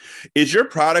Is your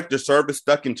product or service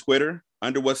stuck in Twitter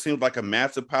under what seems like a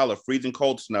massive pile of freezing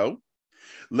cold snow?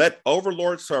 Let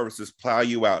Overlord Services plow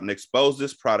you out and expose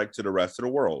this product to the rest of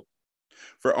the world.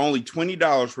 For only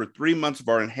 $20 for 3 months of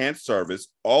our enhanced service,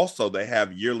 also they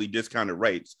have yearly discounted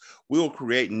rates. We will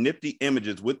create nifty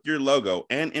images with your logo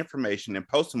and information and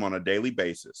post them on a daily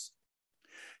basis.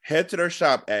 Head to their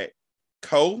shop at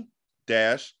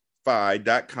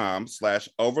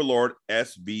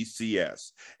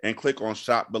ko-fi.com/overlordsvcs and click on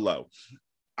shop below.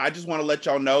 I just want to let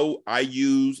y'all know I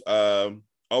use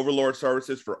Overlord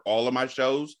Services for all of my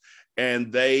shows,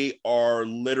 and they are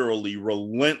literally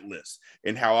relentless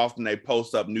in how often they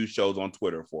post up new shows on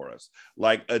Twitter for us.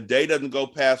 Like, a day doesn't go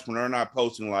past when they're not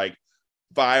posting like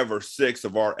 5 or 6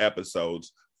 of our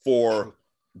episodes for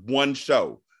one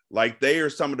show. Like, they are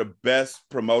some of the best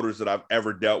promoters that I've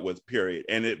ever dealt with, period.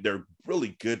 And they're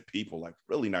really good people, like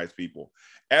really nice people.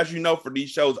 As you know, for these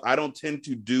shows, I don't tend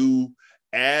to do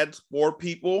ads for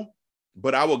people,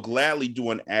 but I will gladly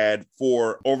do an ad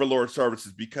for Overlord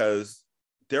Services because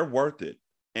they're worth it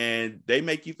and they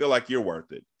make you feel like you're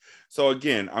worth it. So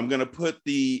again, I'm going to put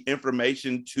the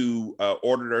information to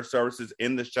order their services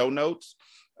in the show notes.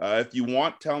 If you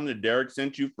want, tell them that Derek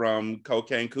sent you from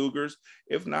Cocaine Cougars.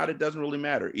 If not, it doesn't really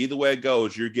matter. Either way it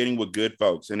goes, you're getting with good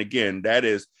folks. And again, that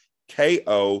is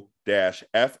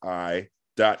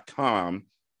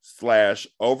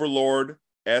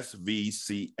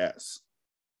ko-fi.com/overlordsvcs.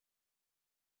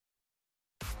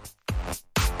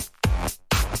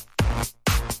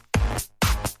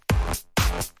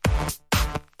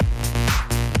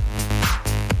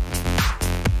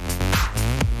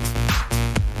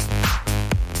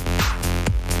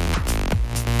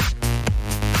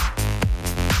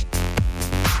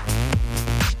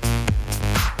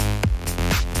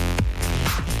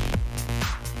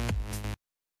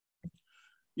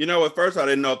 You know, at first I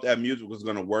didn't know if that music was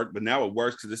going to work, but now it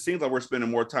works because it seems like we're spending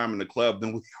more time in the club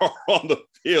than we are on the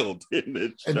field in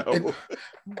this show.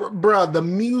 Bro, the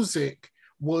music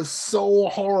was so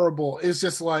horrible. It's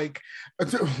just like it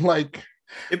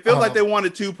feels like they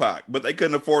wanted Tupac, but they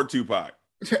couldn't afford Tupac.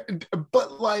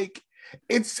 But like,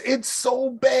 it's so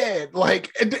bad.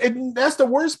 Like, and that's the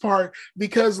worst part,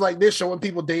 because like they're showing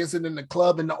people dancing in the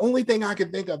club, and the only thing I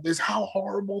can think of is how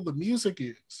horrible the music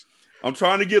is. I'm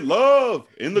trying to get love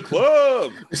in the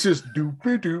club. It's just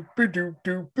doopy doopy doop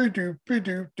doopy doopy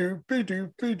doop doopy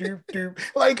doopy doop doop.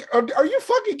 Like, are you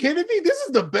fucking kidding me? This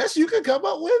is the best you could come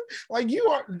up with? Like, you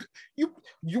work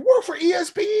for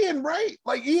ESPN, right?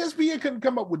 Like, ESPN couldn't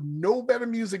come up with no better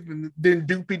music than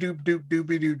doopy doop doop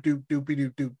doopy doop doop doopy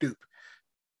doop doop doop.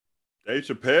 Dave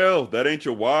Chappelle, that ain't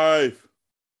your wife.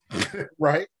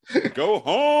 Right? Go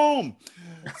home.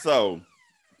 So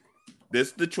this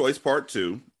is the choice part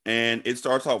 2. And it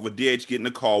starts off with DH getting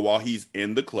a call while he's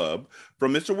in the club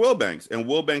from Mr. Wilbanks. And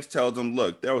Wilbanks tells him,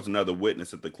 look, there was another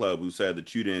witness at the club who said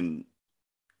that you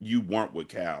weren't with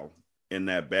Cal in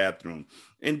that bathroom.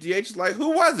 And DH is like,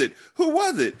 who was it? Who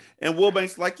was it? And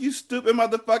Wilbanks like, you stupid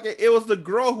motherfucker. It was the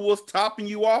girl who was topping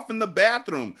you off in the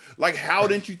bathroom. Like, how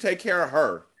didn't you take care of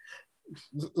her?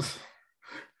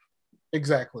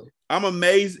 Exactly. I'm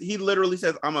amazed. He literally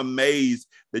says, I'm amazed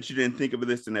that you didn't think of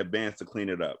this in advance to clean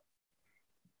it up.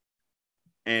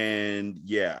 And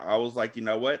yeah, I was like, you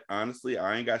know what? Honestly,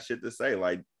 I ain't got shit to say.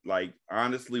 Like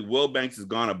honestly, Wilbanks has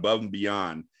gone above and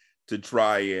beyond to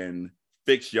try and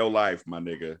fix your life, my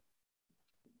nigga.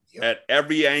 Yep. At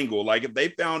every angle. Like, if they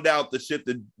found out the shit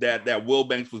that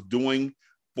Wilbanks was doing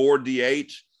for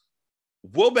DH,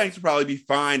 Wilbanks would probably be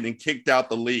fined and kicked out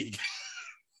the league.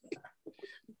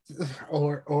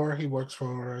 or he works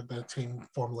for the team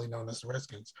formerly known as the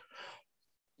Redskins.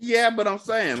 Yeah, but I'm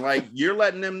saying, like, you're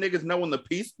letting them niggas know when the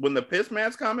piss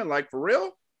man's coming, like, for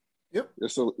real? Yep.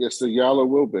 It's the Yala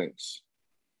Wilbanks.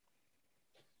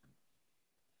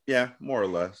 Yeah, more or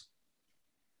less.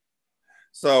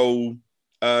 So,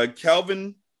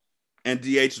 Kelvin and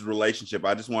DH's relationship,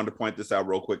 I just wanted to point this out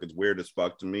real quick. It's weird as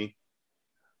fuck to me.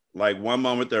 Like, one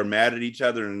moment they're mad at each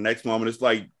other, and the next moment it's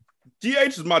like,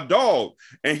 DH is my dog,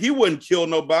 and he wouldn't kill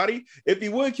nobody. If he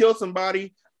would kill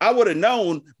somebody, I would have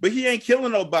known, but he ain't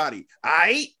killing nobody.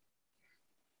 Aight?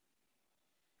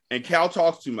 And Cal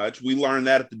talks too much. We learned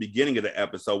that at the beginning of the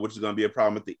episode, which is going to be a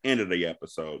problem at the end of the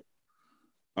episode.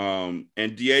 And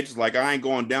DH is like, I ain't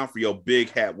going down for your big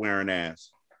hat wearing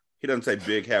ass. He doesn't say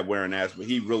big hat wearing ass, but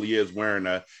he really is wearing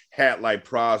a hat like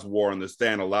Praz wore in the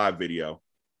Stand Alive video.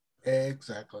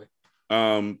 Exactly.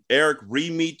 Eric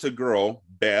re-meets a girl,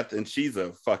 Beth, and she's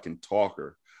a fucking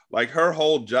talker. Like, her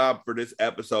whole job for this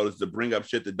episode is to bring up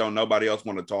shit that don't nobody else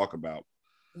want to talk about.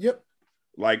 Yep.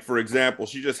 Like, for example,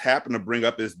 she just happened to bring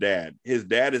up his dad. His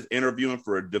dad is interviewing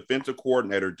for a defensive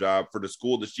coordinator job for the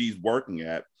school that she's working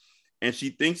at. And she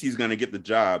thinks he's going to get the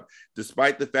job,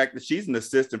 despite the fact that she's an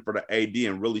assistant for the AD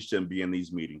and really shouldn't be in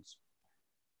these meetings.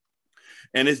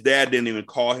 And his dad didn't even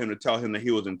call him to tell him that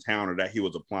he was in town or that he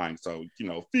was applying. So,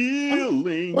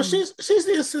 feeling. Well, she's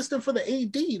the assistant for the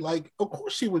AD. Like, of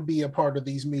course she would be a part of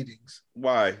these meetings.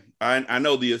 Why? I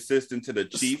know the assistant to the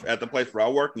chief at the place where I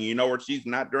work, and you know where she's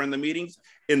not during the meetings?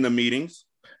 In the meetings.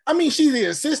 I mean, she's the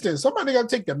assistant. Somebody got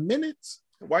to take the minutes.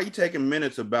 Why are you taking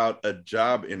minutes about a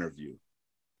job interview?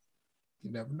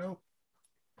 You never know.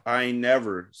 I ain't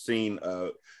never seen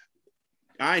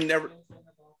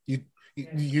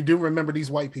You do remember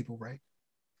these white people, right?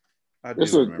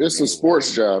 It's a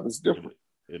sports job. It's different.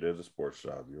 It is a sports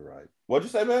job. You're right.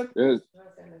 What'd you say, man?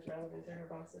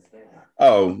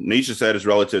 Oh, Nisha said it's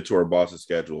relative to her boss's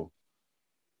schedule.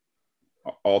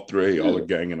 All three, y'all are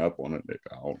ganging up on it,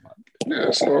 nigga. Oh my God. Yeah,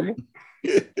 it's normal.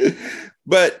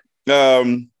 But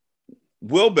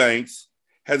Will Banks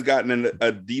has gotten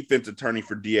a defense attorney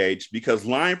for DH because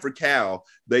lying for Cal,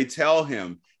 they tell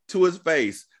him to his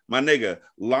face, my nigga,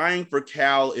 lying for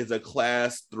Cal is a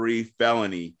class 3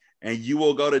 felony and you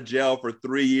will go to jail for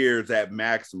 3 years at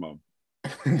maximum.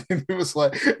 It was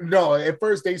like, no, at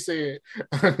first they said,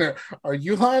 are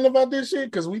you lying about this shit?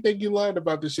 Because we think you lied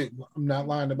about this shit. I'm not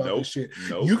lying about this shit.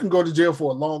 Nope. You can go to jail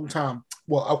for a long time.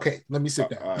 Well, okay, let me sit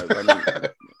down. Let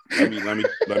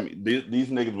me. These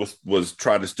niggas was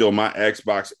trying to steal my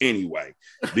Xbox anyway.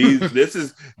 This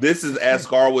is as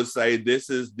Scar would say,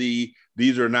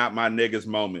 these are not my niggas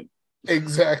moment.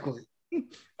 Exactly.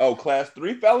 Oh, class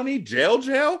 3 felony, jail,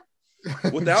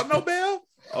 without no bail.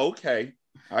 Okay,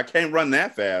 I can't run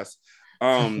that fast.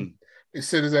 They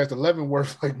said his ass 11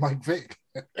 worth like Mike Vick,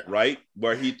 right?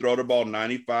 Where he throw the ball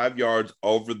 95 yards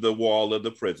over the wall of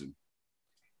the prison.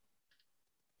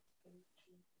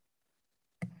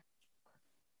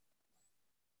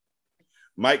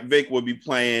 Mike Vick would be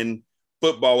playing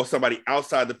football with somebody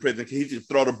outside the prison because he could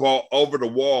throw the ball over the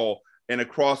wall and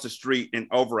across the street and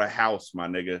over a house, my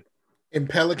nigga. In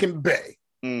Pelican Bay.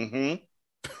 Mm-hmm.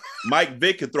 Mike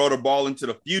Vick could throw the ball into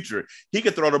the future. He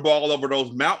could throw the ball over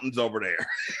those mountains over there.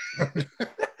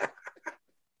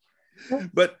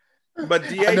 But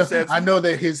DA says I know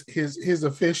that his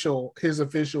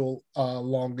official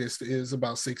longest is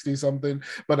about 60 something,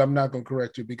 but I'm not going to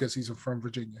correct you because he's from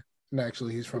Virginia. And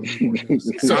actually, he's from Newport News.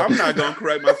 So I'm not going to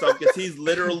correct myself because he's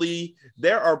literally,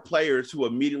 there are players who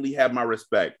immediately have my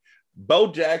respect. Bo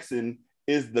Jackson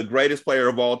is the greatest player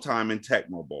of all time in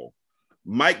Tecmo Bowl.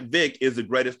 Mike Vick is the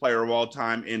greatest player of all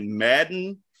time in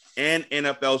Madden and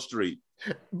NFL Street.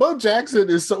 Bo Jackson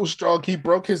is so strong, he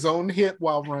broke his own hip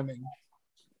while running.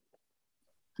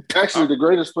 Actually, the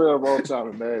greatest player of all time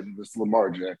in Madden is Lamar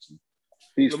Jackson.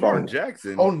 He's Lamar fine.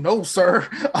 Jackson. Oh no, sir.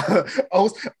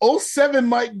 07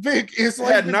 Mike Vick is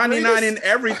like had 99 in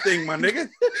everything, my nigga.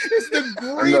 It's the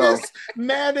greatest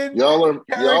Madden y'all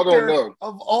don't know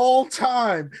of all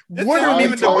time. This isn't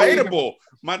even debatable.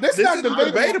 This is not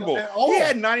debatable. at all. He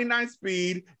had 99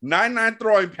 speed, 99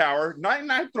 throwing power,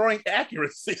 99 throwing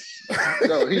accuracy.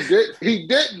 No, he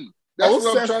didn't. That's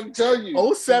what I'm trying to tell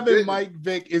you. 07 Mike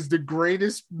Vick is the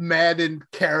greatest Madden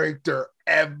character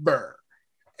ever.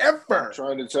 I'm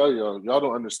trying to tell y'all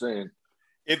don't understand.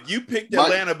 If you picked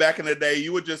Atlanta back in the day,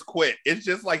 you would just quit. It's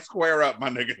just like square up,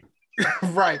 my nigga.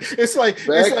 Right. It's like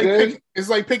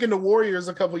picking the Warriors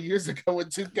a couple years ago in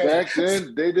 2K. Back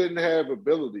then, they didn't have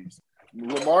abilities.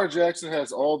 Lamar Jackson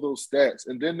has all those stats,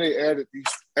 and then they added these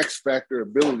X Factor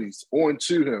abilities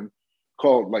onto him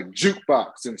called like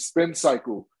jukebox and spin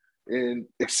cycle and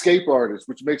escape artist,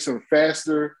 which makes him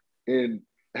faster and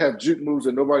have juke moves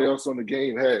that nobody else on the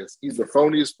game has. He's the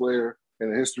phoniest player in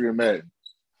the history of Madden.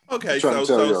 Okay,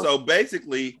 so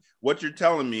basically what you're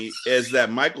telling me is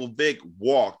that Michael Vick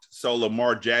walked so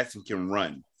Lamar Jackson can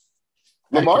run.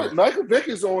 Michael Vick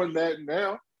is on Madden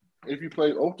now. If you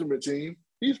play Ultimate Team,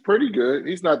 he's pretty good.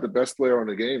 He's not the best player on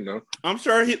the game, though. I'm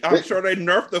sure they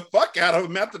nerfed the fuck out of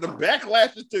him after the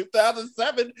backlash in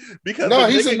 2007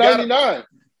 because he's a 99.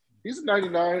 He's a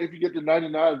 99. If you get the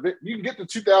 99, you can get the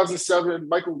 2007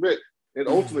 Michael Vick in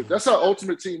Ultimate. That's how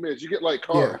Ultimate Team is. You get like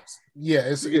cards. Yeah,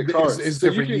 it's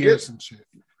different years and shit.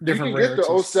 Different you can get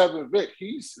the 07 Vick.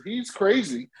 He's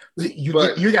crazy. You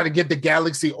got to get the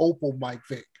Galaxy Opal Mike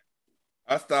Vick.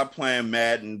 I stopped playing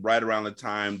Madden right around the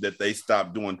time that they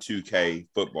stopped doing 2K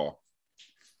football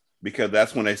because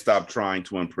that's when they stopped trying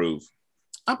to improve.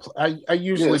 I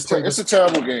usually play. It's a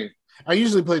terrible game. I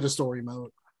usually play the story mode.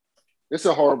 It's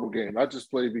a horrible game. I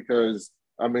just play because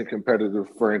I'm in competitive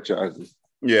franchises.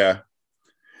 Yeah.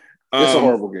 It's a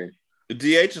horrible game.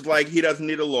 DH is like, he doesn't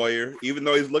need a lawyer, even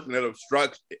though he's looking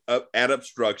at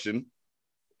obstruction.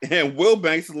 And Will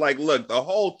Banks is like, look, the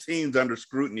whole team's under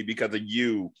scrutiny because of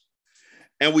you.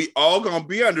 And we all gonna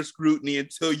be under scrutiny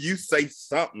until you say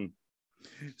something.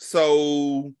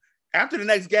 So after the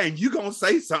next game, you gonna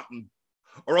say something,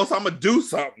 or else I'm gonna do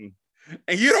something.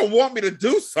 And you don't want me to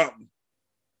do something.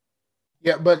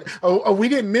 Yeah, but we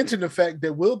didn't mention the fact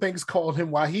that Will Banks called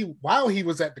him while he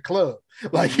was at the club.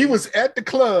 Like, he was at the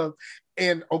club,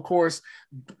 and of course,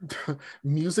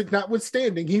 music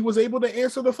notwithstanding, he was able to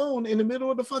answer the phone in the middle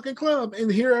of the fucking club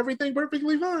and hear everything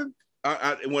perfectly fine.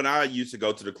 When I used to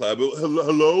go to the club,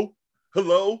 hello,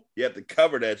 you have to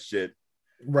cover that shit,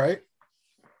 right?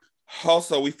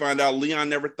 Also, we find out Leon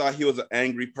never thought he was an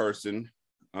angry person,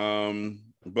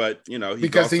 but you know,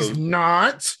 he's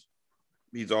not.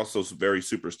 He's also very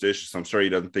superstitious. I'm sure he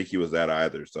doesn't think he was that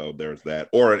either. So there's that,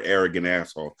 or an arrogant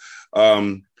asshole.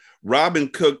 Robin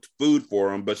cooked food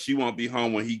for him, but she won't be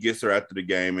home when he gets her after the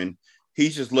game, and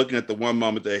he's just looking at the one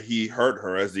moment that he hurt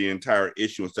her as the entire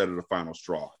issue instead of the final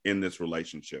straw in this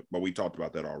relationship. But we talked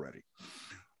about that already.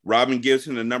 Robin gives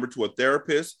him the number to a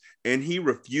therapist, and he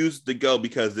refused to go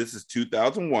because this is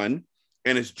 2001,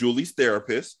 and it's Julie's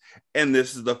therapist, and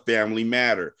this is a family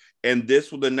matter. And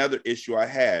this was another issue I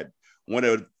had. When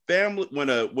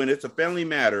it's a family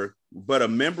matter, but a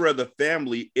member of the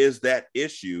family is that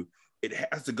issue, it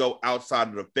has to go outside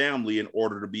of the family in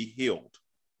order to be healed.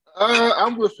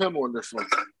 I'm with him on this one.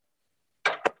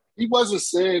 He wasn't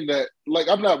saying that, like,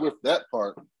 I'm not with that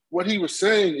part. What he was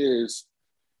saying is,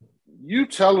 you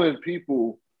telling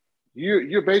people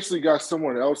you basically got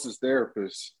someone else's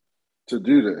therapist to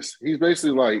do this. He's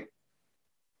basically like,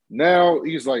 now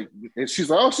he's like, and she's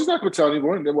like, oh, she's not going to tell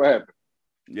anyone. And then what happened?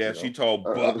 Yeah, she told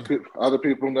other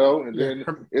people know, and then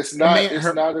it's not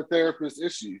a therapist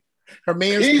issue. Her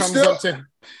man comes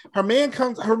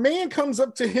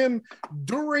up to him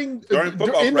during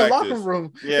in the locker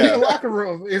room. Yeah. In the locker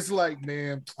room, it's like,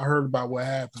 man, I heard about what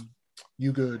happened.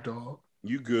 You good, dog?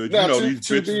 You good? Now, you know these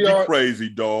bitches be crazy,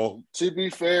 dog. To be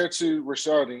fair to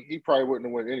Rashadi, he probably wouldn't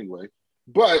have won anyway.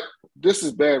 But this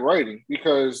is bad writing,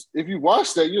 because if you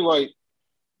watch that, you're like,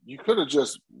 we could have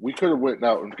went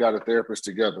out and got a therapist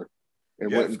together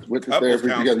and went to therapy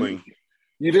together.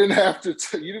 You didn't have to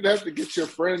get your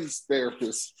friend's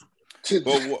therapist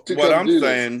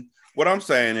what I'm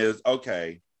saying is,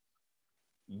 okay,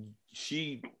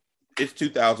 it's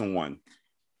 2001.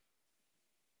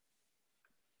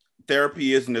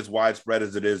 Therapy isn't as widespread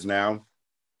as it is now.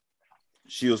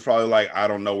 She was probably like, I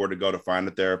don't know where to go to find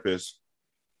a therapist.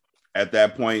 At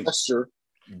that point, that's true.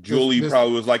 Julie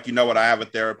probably was like, you know what, I have a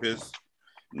therapist.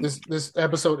 This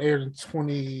episode aired in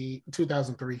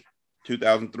 2003.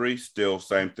 2003, still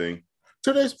same thing.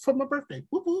 2 days for my birthday.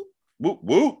 Whoop, whoop. Whoop,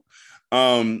 whoop.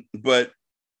 But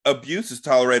abuse is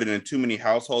tolerated in too many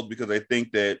households because they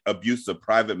think that abuse is a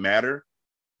private matter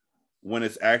when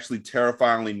it's actually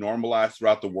terrifyingly normalized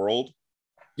throughout the world.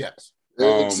 Yes.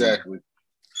 Exactly.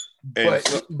 But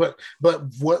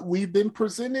what we've been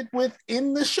presented with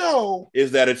in the show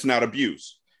is that it's not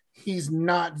abuse. He's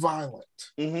not violent.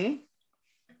 Mm-hmm.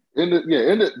 In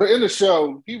the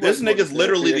show, this nigga's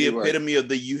literally the epitome of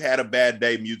the "you had a bad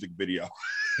day" music video.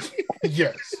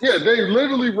 Yes. Yeah, they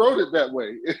literally wrote it that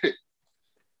way.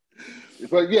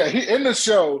 But yeah, in the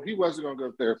show, he wasn't gonna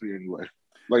go to therapy anyway.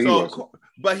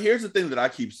 But here's the thing that I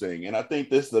keep saying, and I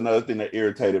think this is another thing that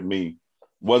irritated me,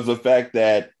 was the fact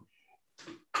that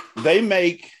they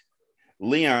make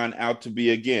Leon out to be,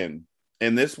 again,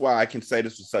 and this is why I can say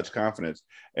this with such confidence,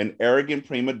 an arrogant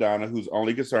prima donna who's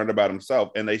only concerned about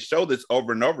himself. And they show this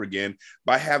over and over again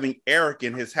by having Eric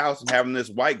in his house and having this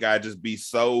white guy just be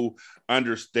so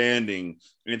understanding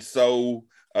and so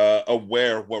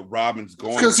aware of what Robin's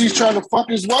going through. Because he's trying to fuck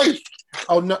his wife.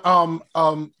 Oh no,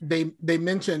 they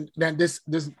mentioned that this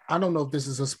I don't know if this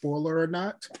is a spoiler or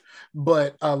not,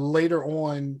 but later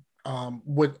on,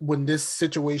 when this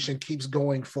situation keeps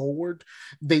going forward,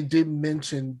 they did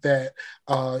mention that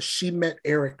she met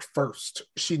Eric first.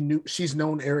 She's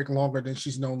known Eric longer than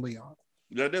she's known Leon.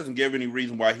 That doesn't give any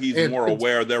reason why he's more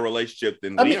aware of their relationship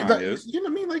than Leon is. You know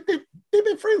what I mean? Like they've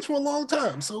been friends for a long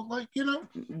time. So, like, you know.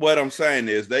 What I'm saying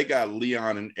is they got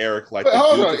Leon and Eric like but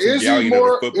the Lucas and Gallion of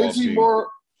the football team.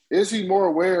 Is he more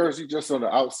aware, or is he just on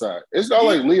the outside? It's not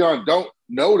like Leon don't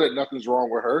know that nothing's wrong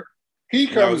with her. He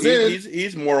comes in.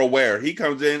 He's more aware. He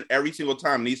comes in every single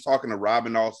time and he's talking to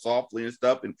Robin all softly and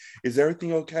stuff. And is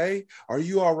everything okay? Are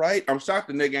you all right? I'm shocked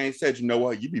the nigga ain't said, you know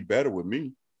what? You'd be better with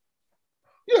me.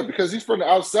 Yeah, because he's from the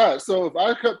outside. So if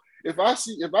I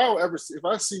see you,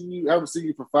 haven't seen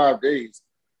you for 5 days,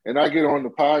 and I get on the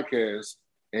podcast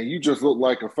and you just look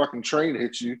like a fucking train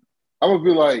hit you, I'm gonna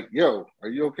be like, yo, are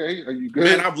you okay? Are you good?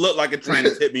 Man, I've looked like a train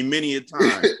that's hit me many a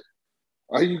time.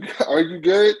 Are you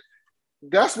good?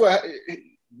 That's what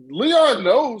Leon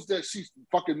knows, that she's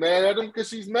fucking mad at him because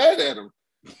she's mad at him.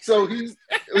 So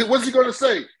what's he gonna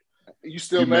say? You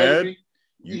still mad at me?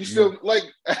 You still like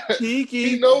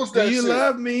Kiki, he knows that do you shit.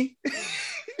 love me?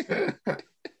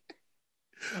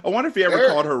 I wonder if he ever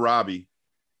called her Robbie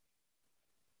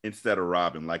instead of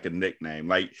Robin, like a nickname.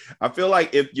 Like, I feel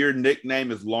like if your nickname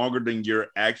is longer than your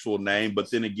actual name, but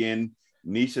then again,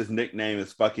 Nisha's nickname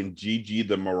is fucking Gigi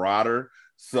the Marauder.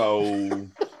 So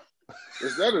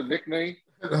is that a nickname?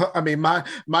 I mean, my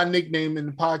nickname in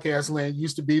the podcast land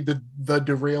used to be the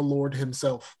Derail Lord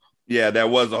himself. yeah, that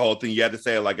was the whole thing. You had to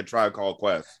say it like a Tribe Called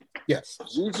Quest. Yes.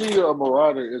 Gigi the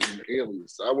Marauder is an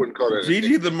alias. I wouldn't call that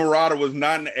Gigi the Marauder was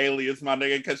not an alias, my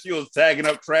nigga, because she was tagging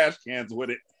up trash cans with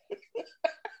it.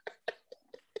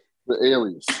 the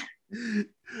alias.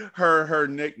 Her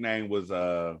nickname was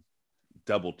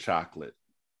Double Chocolate.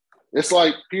 It's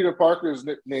like Peter Parker's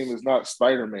nickname is not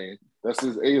Spider-Man. That's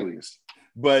his alias.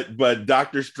 But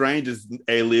Doctor Strange's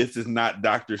alias is not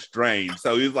Doctor Strange.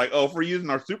 So he's like, oh, if we're using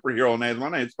our superhero names, my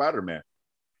name's Spider-Man.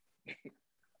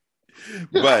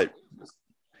 But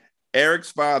Eric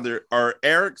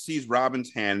sees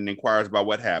Robin's hand and inquires about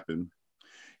what happened.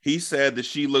 He said that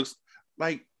she looks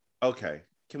like, okay,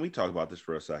 can we talk about this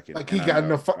for a second? Like she got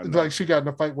in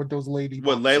a fight with those lady.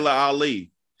 With Layla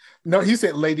Ali. No, he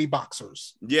said lady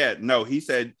boxers. Yeah, no, he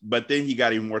said, but then he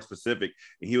got even more specific.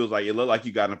 And he was like, it looked like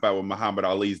you got in a fight with Muhammad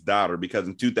Ali's daughter, because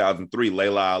in 2003,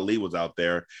 Layla Ali was out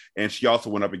there. And she also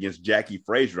went up against Jackie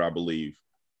Frazier, I believe,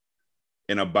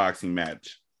 in a boxing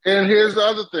match. And here's the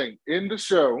other thing. In the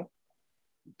show,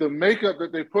 the makeup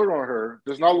that they put on her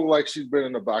does not look like she's been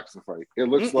in a boxing fight. It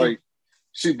looks like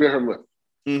she bit her lip.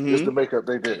 Mm-hmm. It's the makeup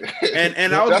they did.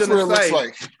 And I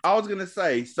was gonna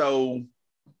say, so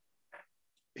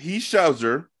he shoves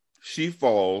her, she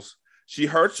falls, she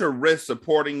hurts her wrist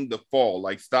supporting the fall,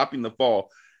 like stopping the fall.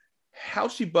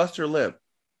 How'd she bust her lip?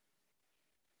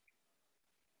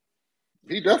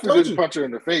 He definitely didn't punch her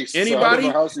in the face. Anybody?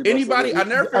 I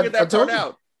never figured that part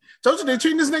out. Told you they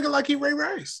treating this nigga like he Ray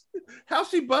Rice. How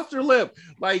she bust her lip?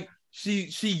 Like she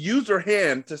used her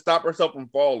hand to stop herself from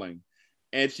falling,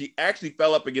 and she actually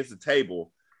fell up against the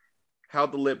table.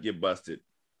 How'd the lip get busted?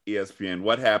 ESPN,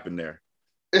 what happened there?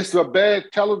 It's a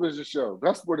bad television show.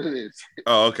 That's what it is.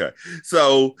 Oh, okay.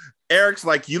 So Eric's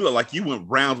like, you look like you went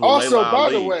rounds with also, Layla by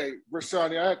Ali. the way,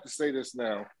 Rashani, I have to say this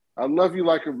now. I love you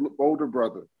like an older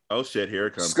brother. Oh shit, here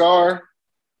it comes. Scar,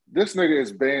 this nigga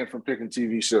is banned from picking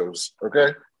TV shows.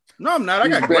 Okay. No, I'm not. I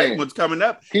got great ones coming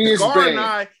up.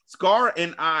 Scar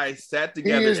and I sat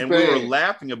together and we were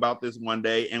laughing about this one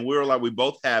day, and we were like, we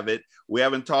both have it. We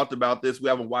haven't talked about this. We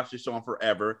haven't watched this show in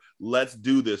forever. Let's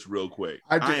do this real quick.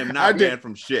 I am not banned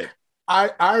from shit.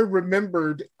 I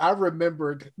remembered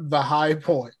the high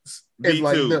points. And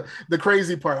like the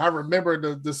crazy part. I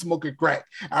remember the smoking crack.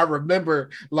 I remember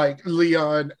like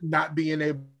Leon not being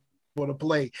able to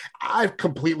play. I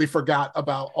completely forgot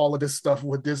about all of this stuff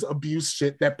with this abuse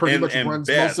shit that pretty much runs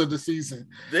most of the season.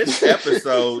 This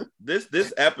episode,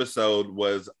 this episode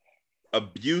was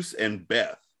abuse and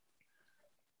Beth.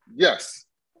 Yes.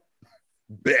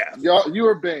 Beth. Y'all, you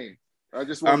are banned.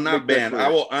 I'm not banned. I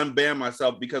will unban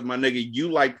myself because, my nigga, you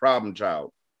like Problem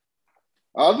Child.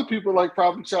 Other people like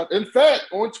Problem Child. In fact,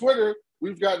 on Twitter,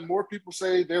 we've gotten more people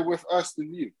say they're with us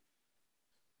than you.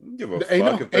 Give a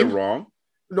fuck if they're wrong.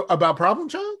 About Problem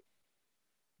Child?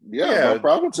 Yeah, about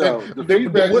Problem Child. The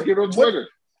feedback you get on Twitter.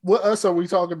 What us are we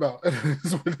talking about?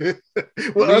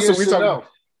 What us are we talking about?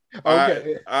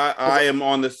 Okay. I am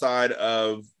on the side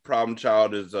of Problem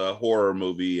Child is a horror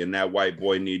movie, and that white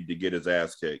boy needed to get his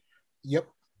ass kicked. Yep.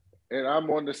 And I'm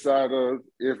on the side of,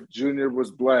 if Junior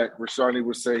was black, Rashani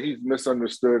would say he's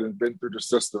misunderstood and been through the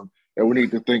system, and we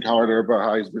need to think harder about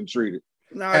how he's been treated.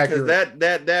 No, because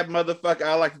that motherfucker,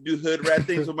 I like to do hood rat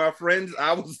things with my friends.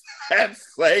 I was that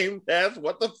same. That's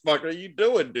what the fuck are you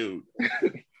doing, dude?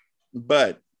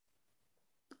 But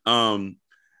Eric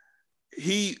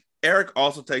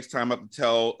also takes time up to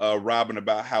tell Robin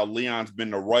about how Leon's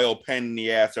been a royal pain in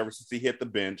the ass ever since he hit the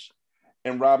bench.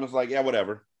 And Robin's like, yeah,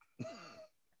 whatever.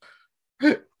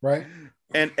 Right.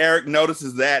 And Eric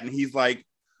notices that, and he's like,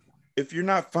 if you're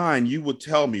not fine, you would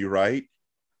tell me, right?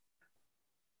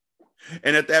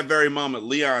 And at that very moment,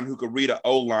 Leon, who could read an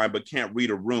O-line but can't read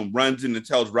a room, runs in and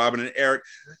tells Robin and Eric,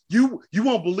 you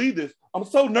won't believe this. I'm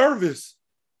so nervous.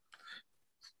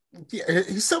 Yeah,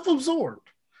 he's self-absorbed.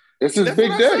 It's his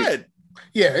big day.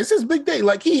 Yeah, it's his big day.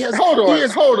 Like he's gotten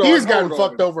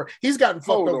fucked over. He's gotten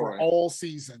fucked over all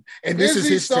season. And this is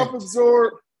his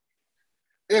self-absorbed.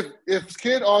 if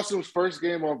Kid Awesome's first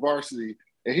game on varsity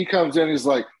and he comes in and he's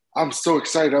like, I'm so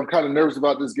excited, I'm kind of nervous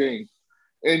about this game,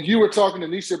 and you were talking to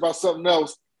Nisha about something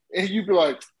else, and you'd be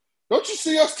like, don't you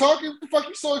see us talking? What the fuck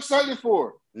you so excited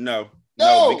for? No,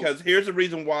 No. because here's the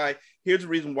reason why. Here's the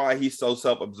reason why he's so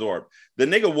self-absorbed. The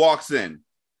nigga walks in.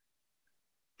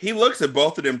 He looks at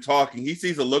both of them talking. He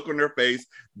sees a look on their face,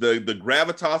 the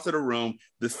gravitas of the room,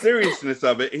 the seriousness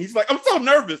of it, and he's like, I'm so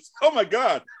nervous. Oh my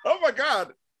God. Oh my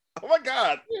God. Oh my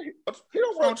God. He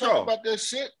don't want to talk about that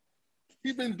shit.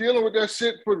 He's been dealing with that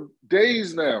shit for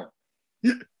days now.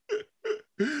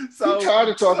 So I'm tired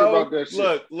of talking about that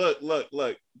shit.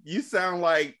 Look. You sound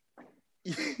like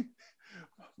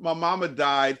my mama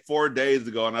died 4 days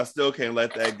ago, and I still can't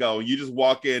let that go. You just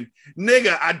walk in,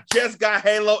 nigga, I just got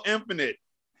Halo Infinite.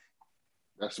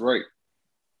 That's right.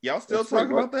 Y'all still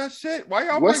talking about that shit? Why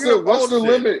y'all what's bringing the up old shit?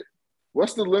 limit?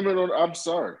 What's the limit on I'm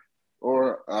sorry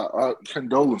or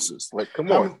condolences? Like,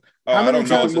 come on. I many don't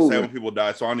know times what to say when people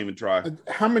die, so I don't even try.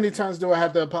 How many times do I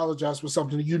have to apologize for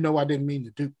something you know I didn't mean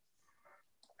to do?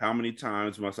 How many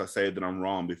times must I say that I'm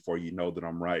wrong before you know that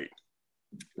I'm right?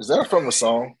 Is that from a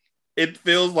song? It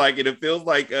feels like it. It feels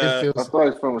like I thought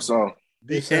it's from a song.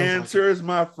 The answers,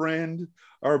 my friend,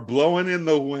 are blowing in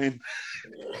the wind.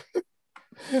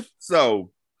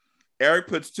 So Eric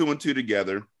puts 2 and 2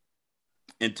 together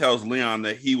and tells Leon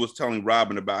that he was telling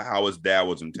Robin about how his dad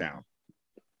was in town.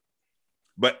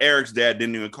 But Eric's dad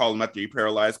didn't even call him after he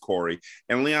paralyzed Corey.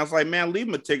 And Leon's like, man, leave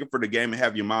him a ticket for the game and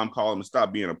have your mom call him and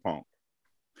stop being a punk.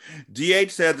 DH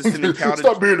says that sending Cal to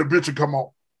stop being a bitch and come on.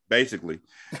 Basically,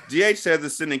 DH says that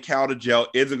sending Cal to jail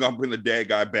isn't going to bring the dead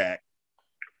guy back.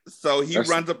 So he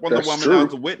runs up on the woman true.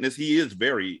 as a witness. He is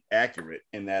very accurate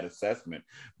in that assessment.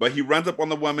 But he runs up on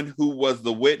the woman who was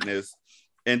the witness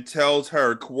and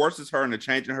coerces her into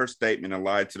changing her statement and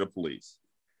lied to the police.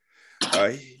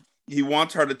 He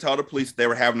wants her to tell the police they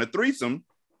were having a threesome,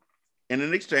 and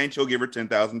in exchange, he'll give her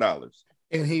 $10,000.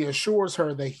 And he assures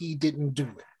her that he didn't do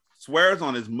it. Swears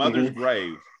on his mother's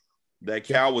grave that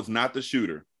Cal was not the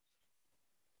shooter.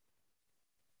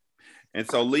 And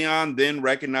so Leon then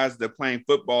recognizes that playing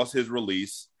football is his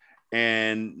release.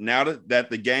 And now that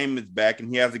the game is back and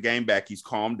he has the game back, he's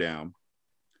calmed down.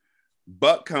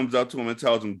 Buck comes up to him and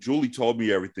tells him, Julie told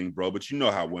me everything, bro, but you know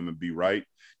how women be, right?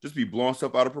 Just be blowing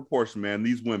stuff out of proportion, man.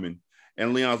 These women.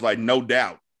 And Leon's like, no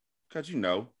doubt. Because, you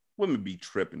know, women be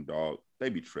tripping, dog. They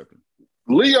be tripping.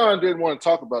 Leon didn't want to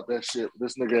talk about that shit with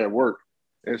this nigga at work.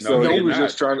 And so he was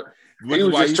just trying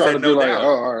to be like, oh,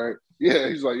 all right. Yeah,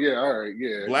 he's like, yeah, all right,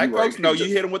 yeah. Black folks know you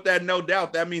hit him with that no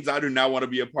doubt. That means I do not want to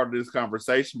be a part of this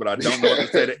conversation, but I don't know what to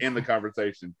say to end the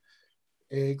conversation.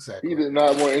 Exactly. He did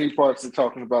not want any parts of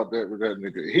talking about that with that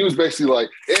nigga. He was basically like,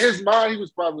 in his mind, he was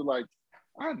probably like,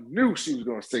 I knew she was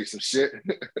going to say some shit.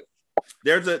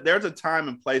 There's a time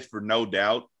and place for no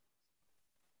doubt,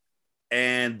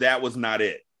 and that was not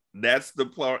it. That's the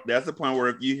point where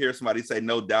if you hear somebody say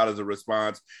no doubt as a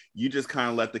response, you just kind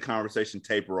of let the conversation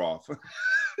taper off.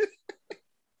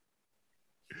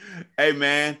 Hey,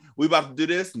 man, we about to do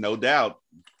this? No doubt.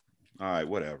 All right,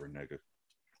 whatever, nigga.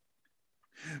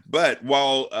 But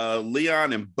while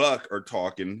Leon and Buck are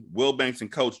talking, Will Banks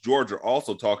and Coach George are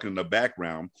also talking in the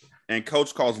background. And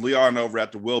Coach calls Leon over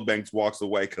after Will Banks walks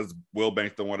away because Will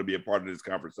Banks don't want to be a part of this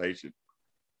conversation.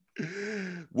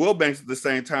 Will Banks at the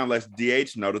same time lets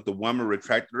DH know that the woman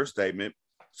retracted her statement.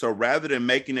 So rather than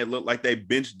making it look like they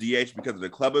benched DH because of the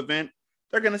club event,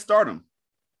 they're going to start him.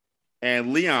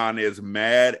 And Leon is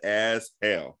mad as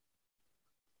hell.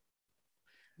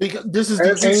 Because this is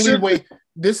the only way.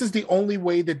 This is the only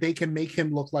way that they can make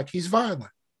him look like he's violent.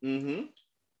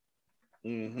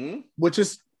 Which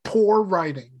is poor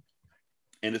writing.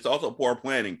 And it's also poor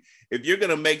planning. If you're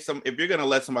gonna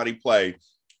let somebody play,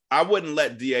 I wouldn't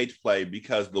let DH play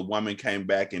because the woman came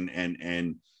back and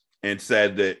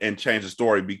said that and changed the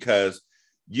story, because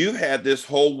you had this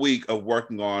whole week of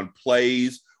working on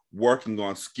plays, working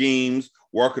on schemes,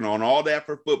 working on all that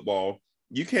for football.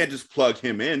 You can't just plug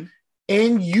him in.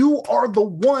 And you are the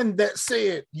one that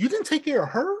said, you didn't take care of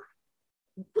her?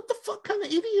 What the fuck kind of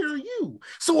idiot are you?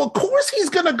 So of course he's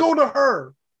going to go to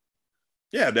her.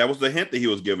 Yeah, that was the hint that he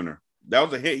was giving her. That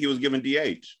was a hint he was giving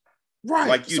DH. Right.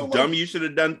 Like, you dumb, you should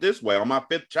have done it this way. On my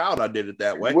 5th child, I did it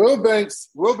that way. Will Banks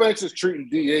is treating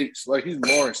DH like he's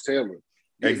Lawrence Taylor.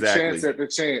 Exactly. Chance at the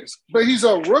chance. But he's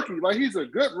a rookie. Like, he's a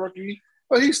good rookie.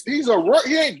 But he's a rookie.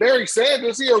 He ain't Barry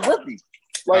Sanders. He's a rookie.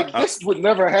 Like, this would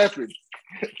never happen.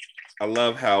 I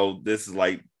love how this is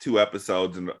like 2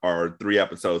 episodes or 3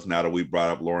 episodes now that we brought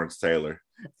up Lawrence Taylor.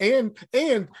 And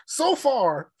so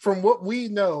far, from what we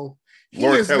know,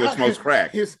 Lawrence Taylor smokes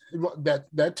crack.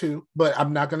 That too, but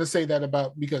I'm not going to say that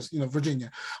about because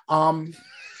Virginia. And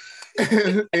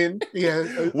yeah,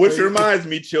 which reminds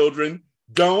me, children,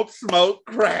 don't smoke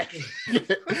crack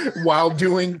while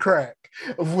doing crack,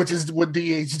 which is what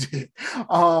DH did.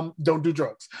 Don't do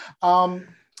drugs.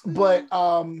 But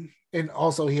and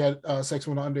also he had sex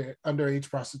with an underage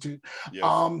prostitute.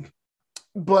 Yes.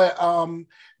 But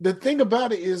the thing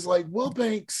about it is like Will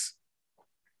Banks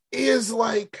is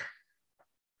like,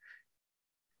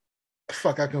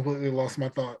 fuck, I completely lost my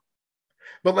thought.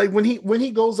 But like when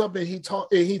he goes up and he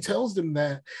tells them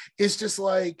that, it's just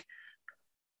like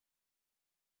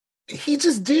he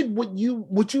just did what you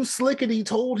slickety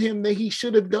told him that he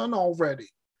should have done already.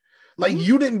 Like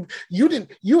you didn't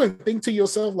think to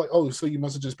yourself like, oh, so you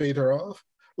must have just paid her off.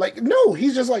 Like, no,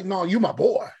 he's just like, no, you my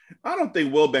boy. I don't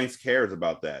think Will Banks cares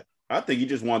about that. I think he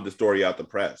just wanted the story out the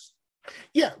press.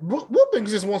 Yeah, Will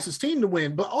Banks just wants his team to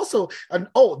win, but also,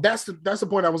 that's the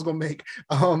point I was gonna make.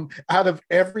 Out of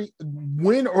every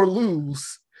win or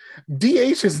lose,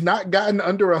 DH has not gotten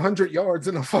under 100 yards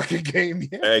in a fucking game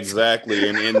yet. Exactly,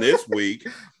 and in this week,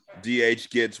 DH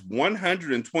gets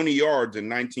 120 yards and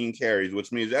 19 carries,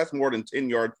 which means that's more than 10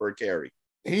 yards per carry.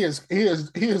 He is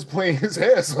playing his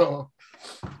ass off.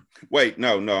 Wait,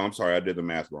 no, I'm sorry, I did the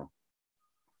math wrong.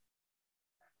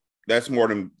 That's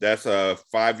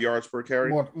 5 yards per carry.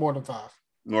 More than 5.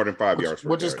 More than 5 yards per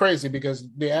carry. Which is crazy because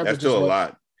the average that's still a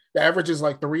lot. The average is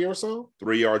like 3 or so.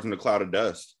 3 yards in a cloud of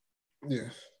dust. Yeah.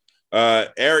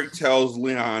 Eric tells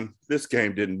Leon this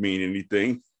game didn't mean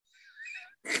anything.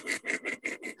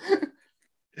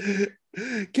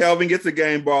 Kelvin gets a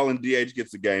game ball and DH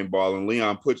gets a game ball, and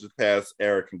Leon pushes past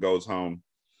Eric and goes home.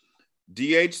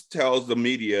 DH tells the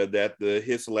media that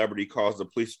his celebrity caused the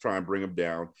police to try and bring him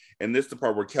down. And this is the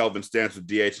part where Kelvin stands with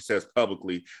DH and says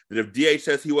publicly that if DH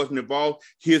says he wasn't involved,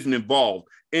 he isn't involved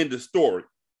in the story.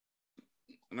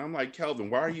 And I'm like, Kelvin,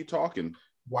 why are you talking?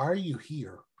 Why are you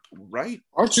here? Right.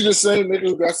 Aren't you the same nigga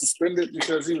who got suspended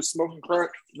because he was smoking crack?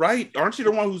 Right. Aren't you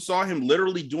the one who saw him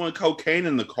literally doing cocaine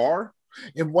in the car?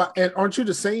 And aren't you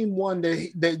the same one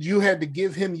that you had to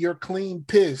give him your clean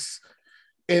piss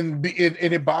and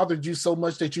it bothered you so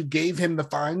much that you gave him the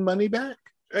fine money back?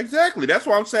 Exactly. That's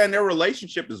why I'm saying their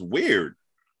relationship is weird.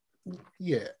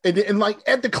 Yeah. And like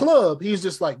at the club, he's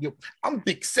just like, yo, I'm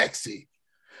big sexy,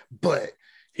 but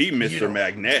he Mr.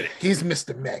 Magnetic. He's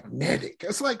Mr. Magnetic.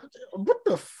 It's like, what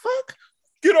the fuck?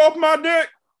 Get off my dick.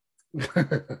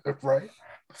 Right.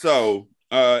 So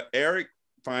Eric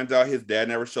finds out his dad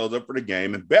never shows up for the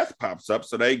game, and Beth pops up,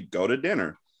 so they go to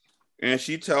dinner. And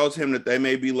she tells him that they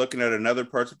may be looking at another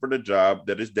person for the job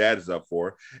that his dad is up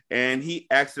for. And he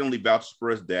accidentally vouches for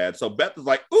his dad. So Beth is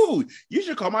like, ooh, you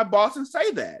should call my boss and say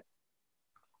that.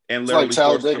 And literally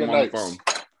forces him on the phone.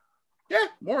 Yeah,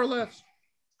 more or less.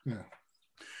 Yeah.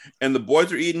 And the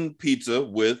boys are eating pizza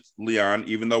with Leon,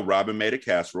 even though Robin made a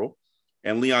casserole.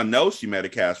 And Leon knows she made a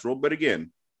casserole, but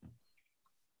again.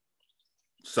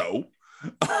 So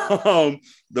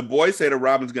the boys say that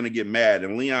Robin's going to get mad,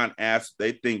 and Leon asks if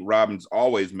they think Robin's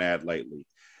always mad lately.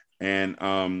 And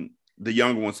the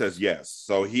younger one says yes.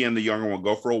 So he and the younger one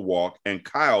go for a walk, and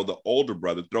Kyle, the older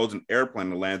brother, throws an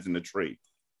airplane that lands in the tree.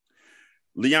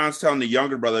 Leon's telling the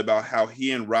younger brother about how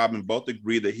he and Robin both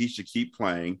agree that he should keep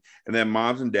playing, and that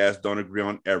moms and dads don't agree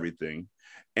on everything.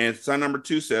 And son number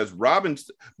 2 says,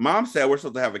 mom said we're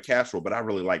supposed to have a casserole, but I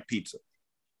really like pizza.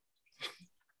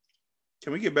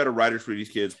 Can we get better writers for these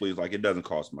kids, please? Like, it doesn't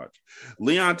cost much.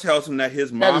 Leon tells him that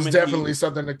his mom that is definitely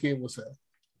something the kid will say.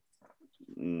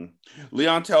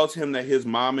 Leon tells him that his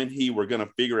mom and he were going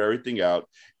to figure everything out.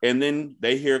 And then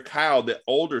they hear Kyle, the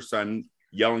older son,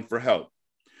 yelling for help.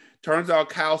 Turns out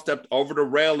Kyle stepped over the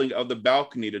railing of the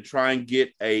balcony to try and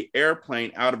get an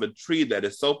airplane out of a tree that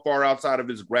is so far outside of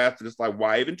his grasp that it's like,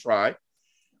 why even try?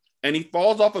 And he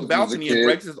falls off a balcony and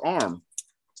breaks his arm.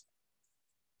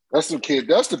 That's the kid.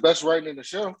 That's the best writing in the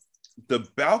show. The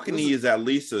balcony is at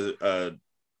least a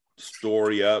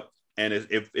story up, and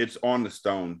if it's on the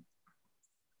stone.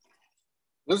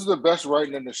 This is the best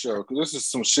writing in the show because this is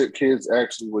some shit kids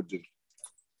actually would do.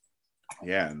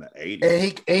 Yeah, in the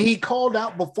 80s. And he called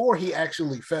out before he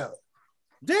actually fell.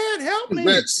 Dad, help me.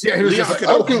 Yeah, he was just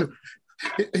like,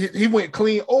 he went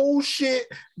clean. Oh, shit.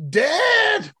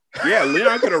 Dad. Yeah,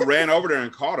 Leon could have ran over there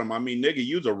and caught him. I mean, nigga,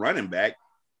 you's a running back.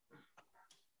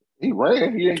 He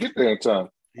ran. He didn't get there in time.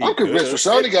 I'm convinced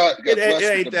Rashani got blessed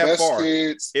with the best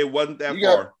kids. It wasn't that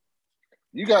far.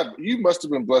 You must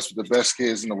have been blessed with the best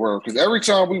kids in the world because every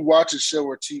time we watch a show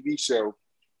or TV show,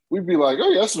 we'd be like, oh,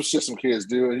 yeah, that's some shit some kids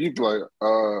do. And you'd be like,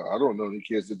 I don't know any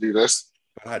kids that do this.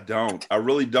 But I don't. I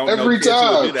really don't know Every kids who would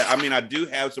time. do that. I mean, I do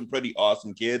have some pretty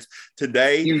awesome kids.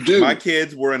 Today, You do. my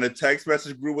kids were in a text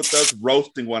message group with us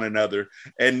roasting one another,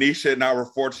 and Nisha and I were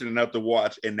fortunate enough to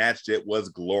watch, and that shit was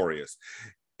glorious.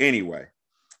 Anyway,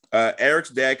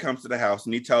 Eric's dad comes to the house,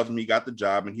 and he tells him he got the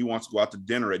job, and he wants to go out to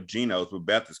dinner at Gino's, but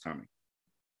Beth is coming.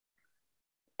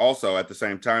 Also, at the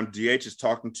same time, DH is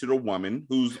talking to the woman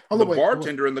who's the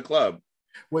bartender in the club.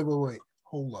 Wait.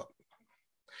 Hold up.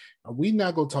 Are we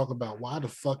not gonna talk about why the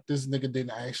fuck this nigga didn't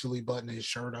actually button his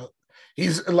shirt up?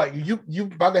 He's like, you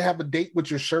about to have a date with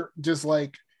your shirt just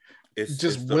like it's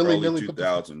just the willy early nilly.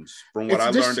 2000s. From what I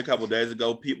learned a couple of days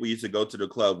ago, people used to go to the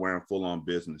club wearing full-on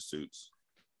business suits.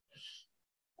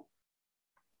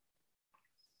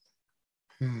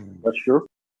 That's true.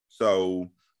 So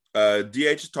DH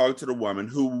is talking to the woman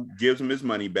who gives him his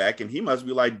money back, and he must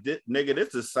be like, nigga, this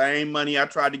is the same money I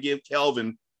tried to give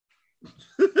Kelvin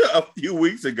a few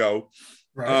weeks ago.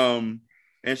 Right.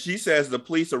 And she says the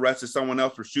police arrested someone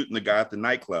else for shooting the guy at the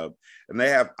nightclub, and they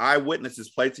have eyewitnesses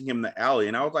placing him in the alley.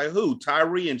 And I was like, who?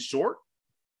 Tyree and Short?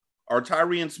 Or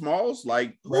Tyree and Smalls?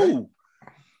 Like, who?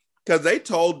 Because they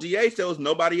told DH there was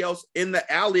nobody else in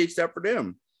the alley except for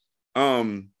them.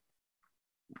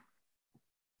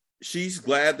 She's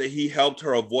glad that he helped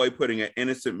her avoid putting an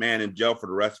innocent man in jail for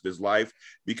the rest of his life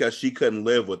because she couldn't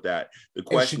live with that. The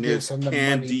question is,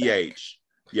 can DH?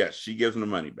 Yes, she gives him the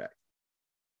money back.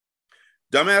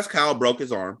 Dumbass Kyle broke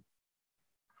his arm,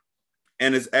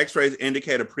 and his x-rays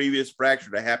indicate a previous fracture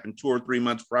that happened 2 or 3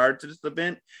 months prior to this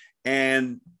event.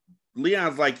 And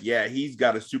Leon's like, yeah, he's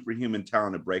got a superhuman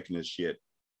talent at breaking his shit.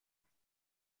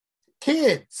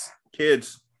 Kids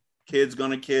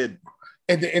gonna kid.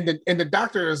 And the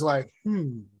doctor is like,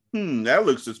 that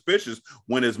looks suspicious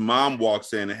when his mom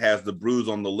walks in and has the bruise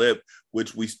on the lip,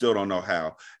 which we still don't know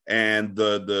how, and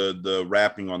the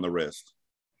wrapping on the wrist.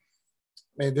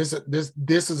 Man, this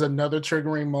is another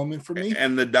triggering moment for me.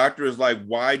 And the doctor is like,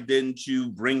 why didn't you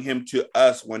bring him to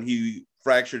us when he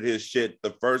fractured his shit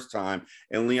the first time?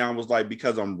 And Leon was like,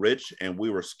 because I'm rich and we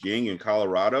were skiing in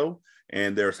Colorado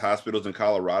and there's hospitals in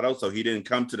Colorado, so he didn't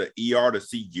come to the ER to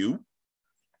see you.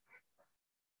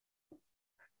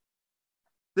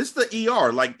 This is the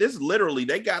ER. Like, this literally,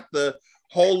 they got the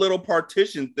whole little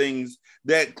partition things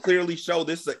that clearly show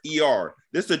this is a ER.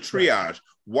 This is a triage.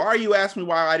 Why are you asking me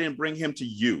why I didn't bring him to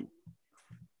you?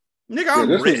 Nigga, I'm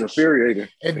this rich. Is infuriating.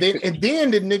 And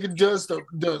then the nigga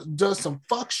does some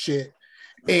fuck shit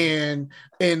and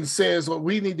says, well,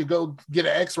 we need to go get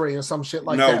an x-ray or some shit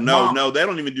like that. No, they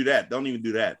don't even do that. Don't even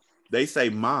do that. They say,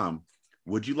 Mom,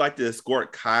 would you like to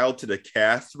escort Kyle to the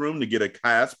cast room to get a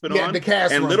cast put on? The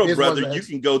cast and room. Little brother, you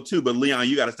can go too, but Leon,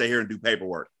 you got to stay here and do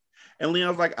paperwork. And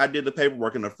Leon's like, I did the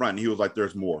paperwork in the front. And he was like,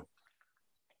 there's more.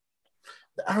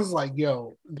 I was like,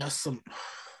 yo, that's some.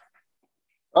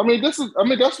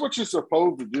 That's what you're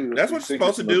supposed to do. That's what you're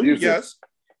supposed to do. Yes.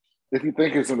 If you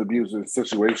think it's an abusive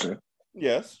situation.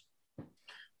 Yes.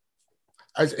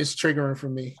 It's triggering for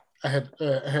me. I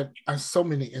had so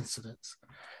many incidents.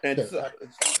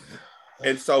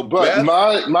 And so, but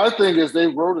my thing is, they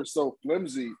wrote it so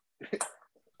flimsy.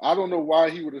 I don't know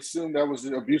why he would assume that was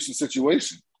an abusive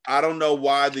situation. I don't know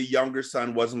why the younger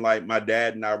son wasn't like, my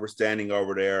dad and I were standing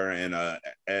over there. And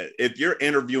if you're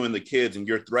interviewing the kids and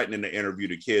you're threatening to interview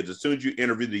the kids, as soon as you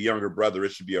interview the younger brother,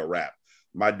 it should be a wrap.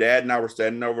 My dad and I were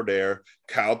standing over there.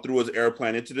 Kyle threw his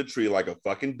airplane into the tree like a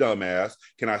fucking dumbass.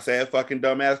 Can I say a fucking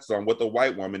dumbass? Because I'm with a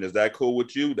white woman. Is that cool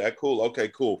with you? That cool? Okay,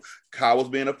 cool. Kyle was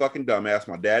being a fucking dumbass.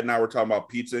 My dad and I were talking about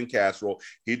pizza and casserole.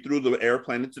 He threw the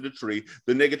airplane into the tree.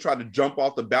 The nigga tried to jump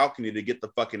off the balcony to get the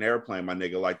fucking airplane, my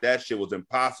nigga. Like, that shit was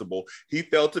impossible. He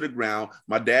fell to the ground.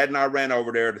 My dad and I ran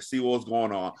over there to see what was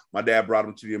going on. My dad brought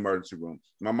him to the emergency room.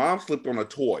 My mom slipped on a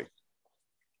toy.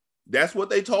 That's what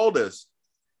they told us.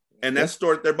 And that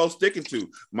story they're both sticking to.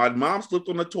 My mom slipped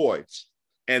on a toy,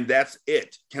 and that's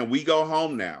it. Can we go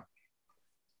home now?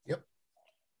 Yep.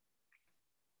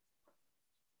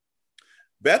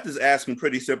 Beth is asking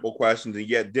pretty simple questions, and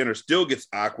yet dinner still gets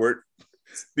awkward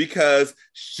because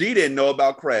she didn't know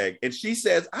about Craig. And she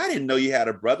says, I didn't know you had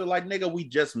a brother. Like, nigga, we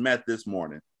just met this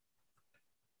morning.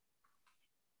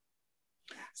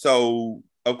 So,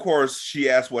 of course, she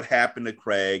asked what happened to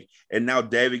Craig, and now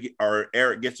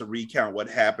Eric gets to recount what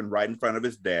happened right in front of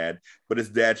his dad, but his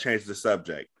dad changed the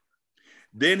subject.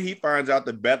 Then he finds out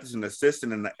that Beth is an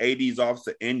assistant in the AD's office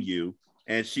at NU,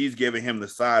 and she's giving him the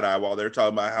side eye while they're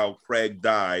talking about how Craig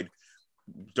died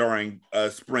during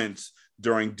sprints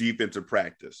during defensive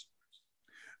practice.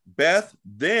 Beth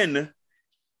then,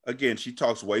 again, she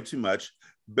talks way too much.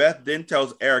 Beth then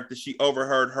tells Eric that she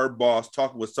overheard her boss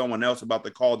talking with someone else about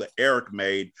the call that Eric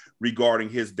made regarding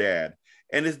his dad.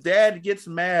 and his dad gets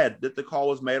mad that the call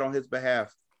was made on his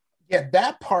behalf. Yeah,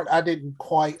 that part I didn't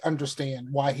quite understand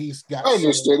why he's got I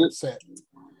understood so it. upset.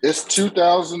 It's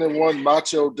 2001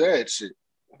 macho dad shit.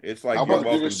 It's like, I'm you're gonna do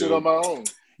welcome, this shit dude. on my own.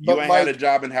 You But ain't like, had a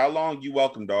job in how long? You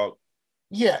welcome, dog.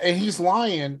 yeah, and he's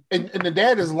lying, and the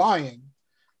dad is lying,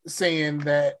 saying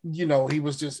that he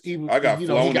was just I got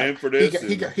flown in for this.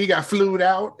 he got flued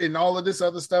out and all of this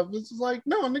other stuff. It's like,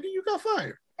 no, nigga, you got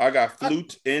fired. I got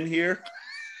flute in here.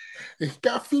 He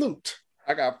got flute.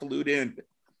 I got flued in.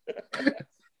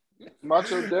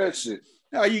 Macho dad shit.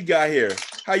 How you got here?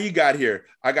 How you got here?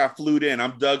 I got flued in.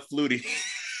 I'm Doug Flutie.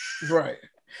 Right.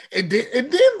 And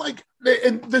then like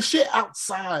the shit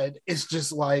outside is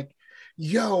just like,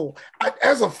 yo,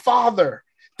 as a father,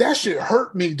 that shit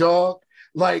hurt me, dog.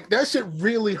 Like, that shit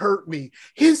really hurt me.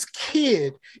 His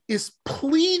kid is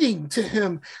pleading to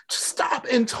him to stop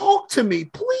and talk to me,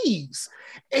 please.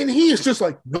 And he is just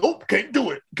like, nope, can't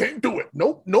do it. Can't do it.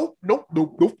 Nope.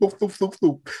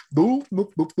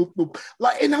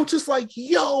 Like, and I'm just like,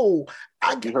 yo,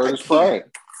 You heard his pride.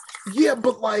 Yeah,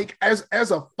 but like as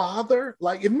a father,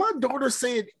 like if my daughter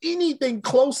said anything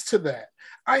close to that,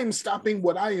 I am stopping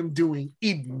what I am doing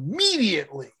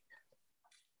immediately.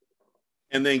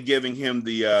 And then giving him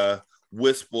the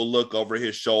wistful look over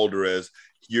his shoulder as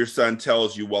your son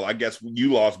tells you, well, I guess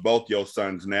you lost both your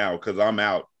sons now because I'm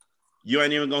out. You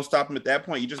ain't even going to stop him at that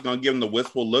point. You're just going to give him the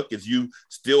wistful look as you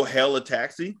still hail a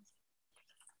taxi.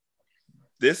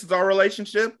 This is our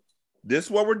relationship. This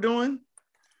is what we're doing.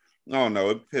 Oh,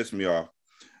 no, it pissed me off.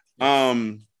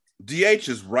 DH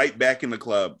is right back in the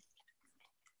club.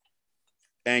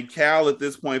 And Cal at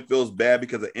this point feels bad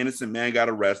because an innocent man got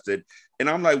arrested. And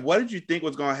I'm like, what did you think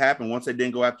was going to happen once they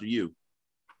didn't go after you?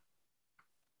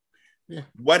 Yeah.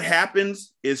 What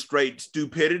happens is straight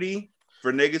stupidity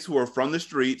for niggas who are from the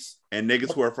streets and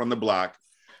niggas who are from the block.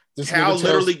 Cal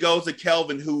literally goes to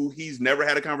Kelvin, who he's never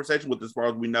had a conversation with as far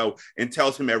as we know, and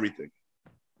tells him everything.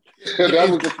 That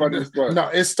was the funniest part. No,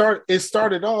 it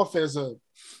started off as a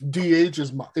DH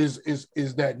is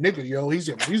that nigga, yo.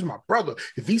 He's my brother.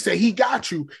 If he said he got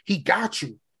you, he got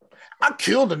you. I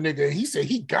killed a nigga. He said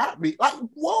he got me. Like,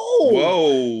 whoa,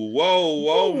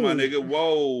 my nigga,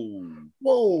 whoa.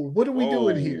 What are we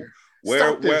doing here?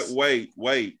 Wait.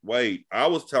 I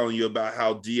was telling you about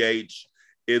how DH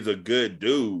is a good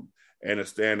dude and a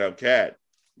stand-up cat.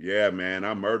 Yeah, man,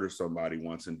 I murdered somebody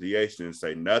once and DH didn't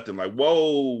say nothing. Like,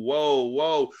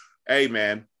 whoa. Hey,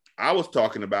 man, I was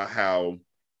talking about how,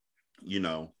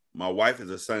 my wife is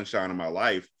a sunshine of my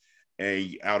life.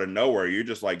 And out of nowhere, you're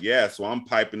just like, yeah, so I'm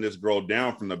piping this girl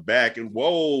down from the back and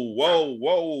whoa.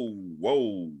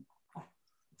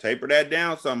 Taper that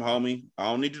down some, homie. I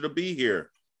don't need you to be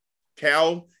here.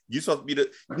 Cal, you supposed to be the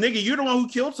nigga, you're the one who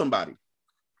killed somebody.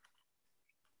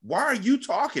 Why are you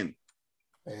talking?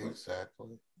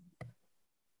 Exactly.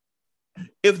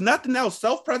 If nothing else,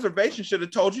 self-preservation should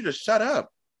have told you to shut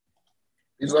up.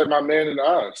 He's like my man in the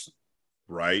eyes.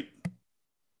 Right.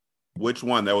 Which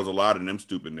one? There was a lot of them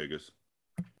stupid niggas.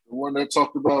 The one that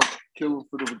talked about killing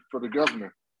for the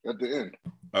governor at the end.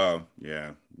 Oh,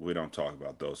 yeah. We don't talk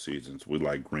about those seasons. We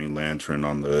like Green Lantern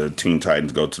on the Teen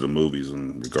Titans Go to the Movies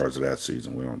in regards to that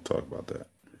season. We don't talk about that.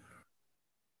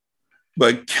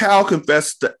 But Cal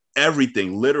confessed to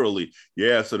everything, literally.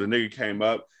 Yeah, so the nigga came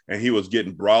up and he was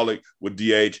getting brolic with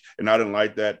DH, and I didn't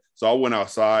like that. So I went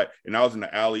outside, and I was in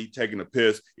the alley taking a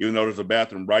piss, even though there's a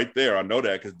bathroom right there. I know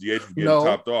that because DH was getting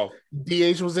topped off.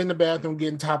 DH was in the bathroom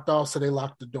getting topped off, so they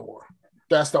locked the door.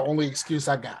 That's the only excuse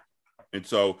I got. And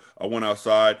so I went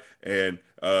outside, and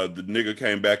the nigga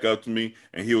came back up to me,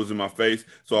 and he was in my face.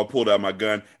 So I pulled out my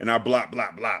gun, and I blop.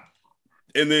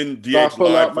 And then DH lied for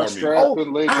me.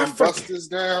 And laid them busters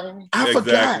down. I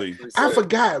forgot.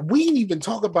 We didn't even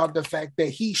talk about the fact that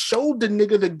he showed the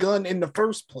nigga the gun in the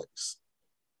first place.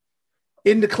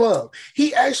 In the club.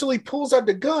 He actually pulls out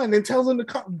the gun and tells him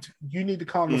you need to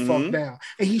calm the fuck down.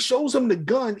 And he shows him the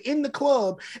gun in the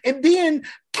club and then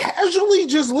casually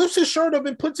just lifts his shirt up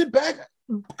and puts the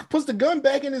gun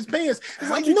back in his pants.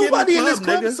 It's like nobody in this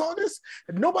club saw this.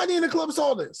 Nobody in the club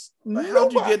saw this.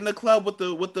 How'd you get in the club with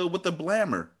the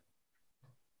blammer?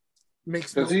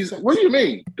 Makes no sense. What do you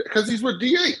mean? Because he's with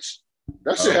DH.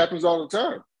 That shit happens all the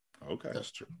time. Okay, that's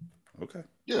true. Okay.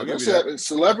 Yeah, that's it.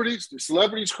 Celebrities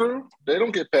crew, they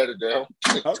don't get patted down.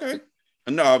 Okay.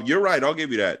 No, you're right. I'll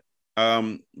give you that.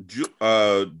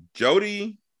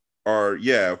 Jody,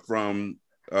 from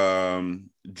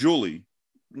Julie.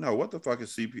 No, what the fuck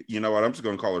is CP? You know what? I'm just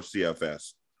going to call her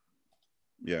CFS.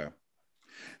 Yeah.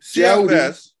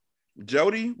 CFS.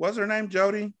 Jody. What's her name?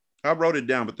 Jody? I wrote it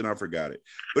down, but then I forgot it.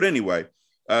 But anyway,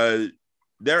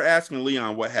 they're asking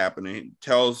Leon what happened, and he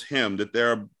tells him that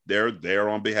they're there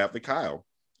on behalf of Kyle.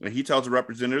 And he tells the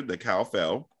representative that Kyle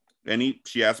fell, and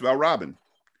she asks about Robin.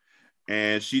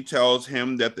 And she tells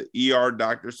him that the ER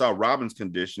doctor saw Robin's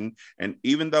condition, and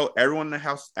even though everyone in the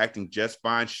house is acting just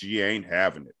fine, she ain't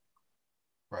having it.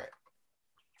 Right.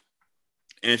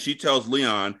 And she tells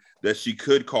Leon that she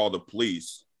could call the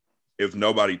police if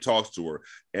nobody talks to her.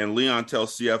 And Leon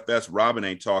tells CFS, Robin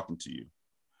ain't talking to you.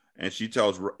 And he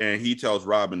tells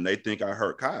Robin, they think I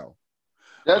hurt Kyle.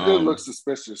 That did look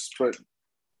suspicious, but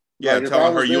yeah, like,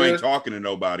 telling her you ain't talking to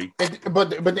nobody. But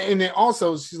then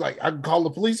also she's like, I can call the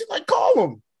police. He's like, call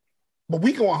them, but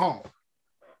we going home.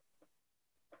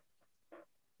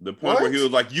 The point where he was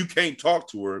like, you can't talk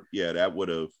to her. Yeah, that would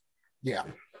have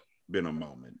been a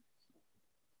moment.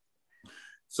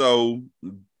 So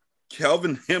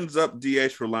Kelvin hems up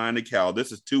DH for lying to Cal.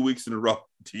 This is 2 weeks in a row.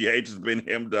 DH has been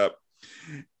hemmed up.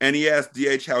 And he asks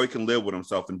DH how he can live with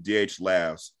himself, and DH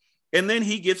laughs. And then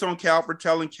he gets on Cal for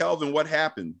telling Kelvin what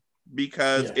happened,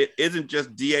 because it isn't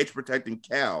just DH protecting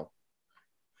Cal.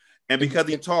 And because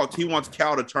he talked, he wants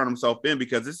Cal to turn himself in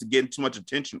because this is getting too much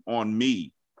attention on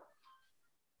me.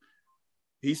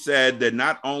 He said that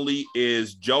not only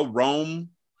is Joe Rome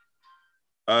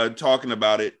talking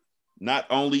about it, not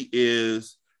only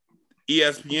is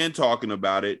ESPN talking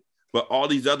about it, but all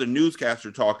these other newscasters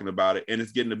are talking about it, and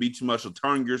it's getting to be too much, so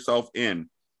turn yourself in.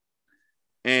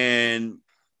 And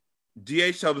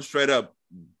DH tells him straight up,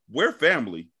 we're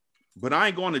family, but I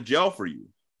ain't going to jail for you.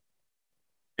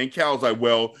 And Cal's like,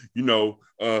 well,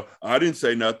 I didn't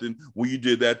say nothing when you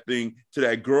did that thing to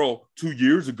that girl 2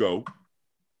 years ago.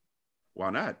 Why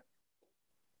not?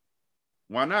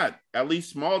 Why not? At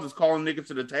least Smalls is calling niggas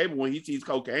to the table when he sees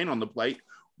cocaine on the plate.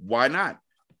 Why not?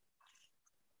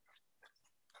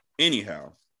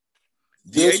 Anyhow,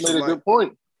 DH made a good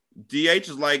point. DH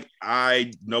is like,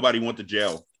 nobody went to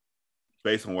jail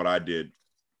based on what I did.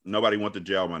 Nobody went to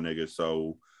jail, my nigga.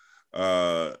 So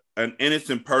an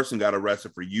innocent person got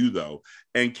arrested for you, though.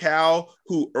 And Cal,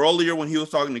 who earlier when he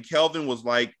was talking to Kelvin was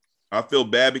like, I feel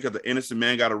bad because the innocent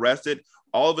man got arrested.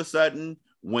 All of a sudden,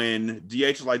 when DH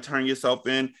is like, turn yourself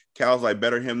in, Cal's like,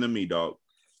 better him than me, dog.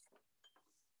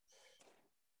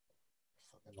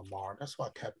 Lamar. That's why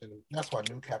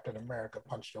new Captain America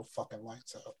punched your fucking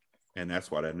lights out. And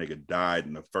that's why that nigga died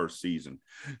in the first season.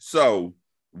 So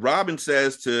Robin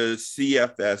says to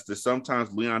CFS that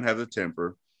sometimes Leon has a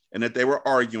temper and that they were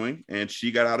arguing and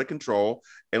she got out of control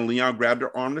and Leon grabbed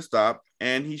her arm to stop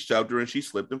and he shoved her and she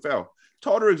slipped and fell.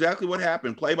 Told her exactly what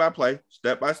happened, play by play,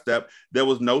 step by step. There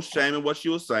was no shame in what she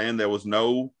was saying. There was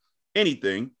no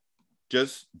anything.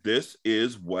 Just this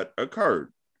is what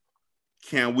occurred.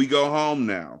 Can we go home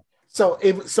now? So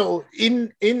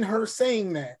in her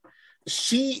saying that,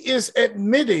 she is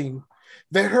admitting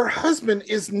that her husband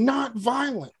is not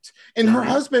violent and her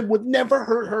husband would never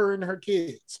hurt her and her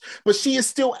kids. But she is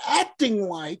still acting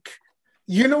like,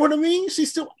 you know what I mean? She's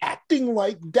still acting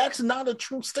like that's not a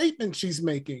true statement she's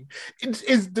making.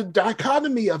 It's the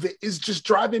dichotomy of it is just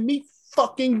driving me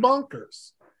fucking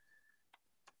bonkers.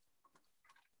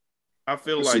 I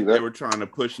feel like they were trying to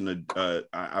push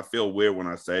I feel weird when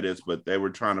I say this, but they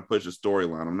were trying to push a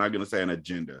storyline. I'm not going to say an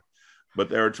agenda, but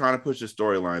they were trying to push a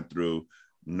storyline through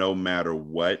no matter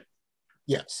what.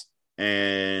 Yes.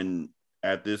 And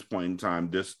at this point in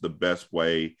time, this is the best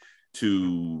way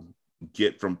to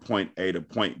get from point A to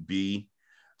point B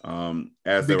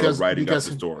as they were writing up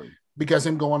the story. Because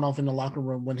him going off in the locker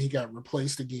room when he got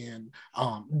replaced again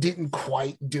didn't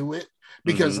quite do it.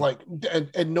 Because like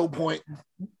at no point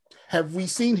have we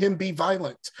seen him be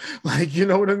violent? Like, you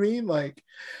know what I mean? Like,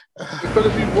 because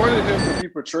if you wanted him to be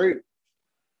portrayed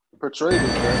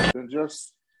as then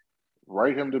just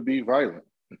write him to be violent.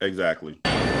 Exactly.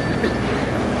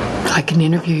 I can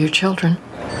interview your children.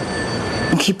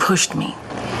 He pushed me.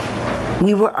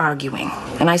 We were arguing,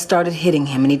 and I started hitting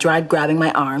him, and he tried grabbing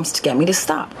my arms to get me to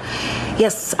stop.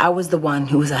 Yes, I was the one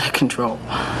who was out of control.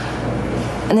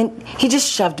 And then he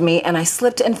just shoved me, and I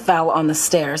slipped and fell on the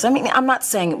stairs. I mean, I'm not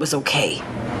saying it was okay.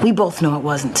 We both know it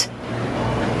wasn't.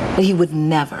 But he would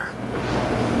never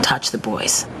touch the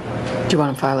boys. Do you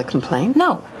want to file a complaint?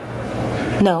 No.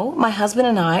 No, my husband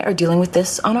and I are dealing with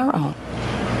this on our own.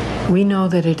 We know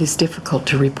that it is difficult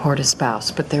to report a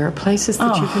spouse, but there are places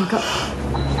that you can go.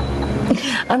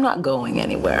 I'm not going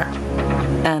anywhere.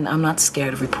 And I'm not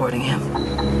scared of reporting him.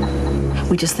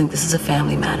 We just think this is a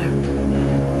family matter.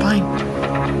 Fine.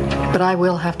 But I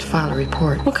will have to file a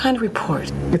report. What kind of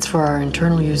report? It's for our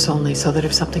internal use only, so that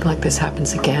if something like this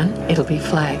happens again, it'll be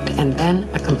flagged, and then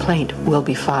a complaint will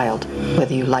be filed,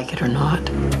 whether you like it or not.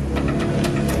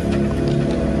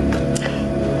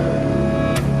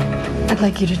 I'd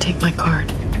like you to take my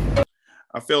card.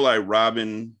 I feel like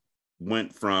Robin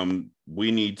went from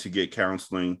we need to get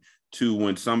counseling to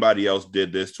when somebody else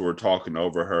did this to her, talking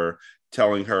over her,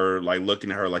 telling her, like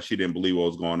looking at her like she didn't believe what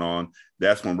was going on.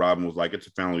 That's when Robin was like, it's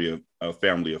a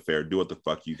family affair. Do what the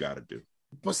fuck you got to do.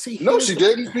 But see, no, she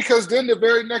didn't, because then the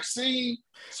very next scene,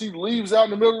 she leaves out in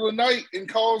the middle of the night and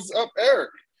calls up Eric.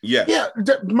 Yes. Yeah,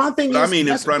 my thing is, I mean,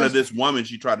 in front of this woman,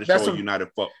 she tried to show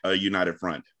a united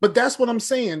front. But that's what I'm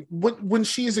saying. When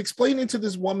she is explaining to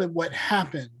this woman what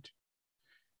happened,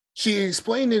 she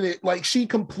explained it like she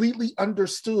completely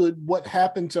understood what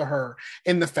happened to her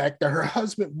and the fact that her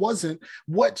husband wasn't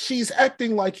what she's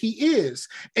acting like he is.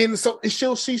 And so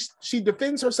she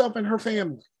defends herself and her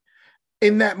family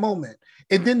in that moment.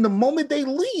 And then the moment they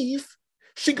leave,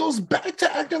 she goes back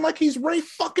to acting like he's Ray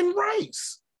fucking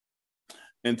Rice.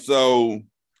 And so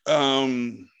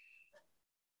Eric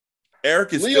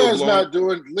is Leon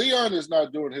is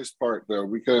not doing his part though,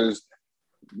 because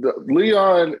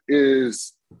Leon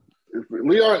is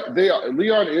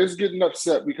getting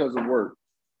upset because of work,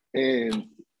 and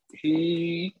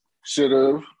he should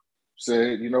have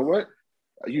said, you know what,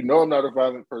 I'm not a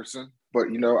violent person, but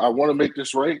I want to make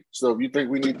this right. So if you think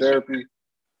we need therapy,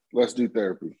 let's do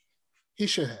therapy. He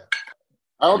should have.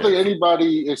 I don't think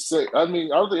anybody is saying. I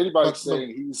don't think anybody's saying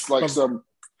he's like some.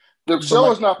 The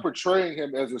show is not portraying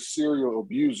him as a serial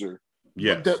abuser.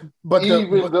 Yeah, but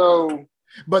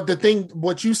the thing,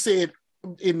 what you said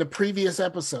in the previous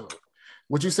episode,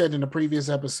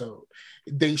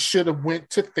 they should have went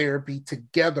to therapy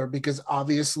together, because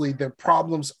obviously their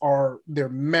problems are their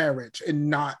marriage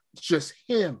and not just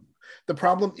him. The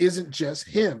problem isn't just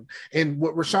him. And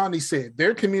what Rashani said,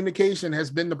 their communication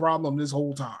has been the problem this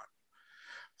whole time.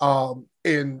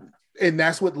 And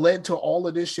that's what led to all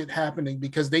of this shit happening,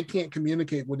 because they can't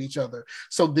communicate with each other.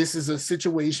 So this is a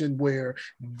situation where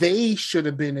they should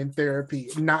have been in therapy,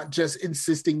 not just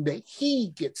insisting that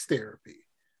he gets therapy.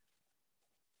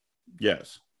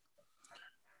 Yes.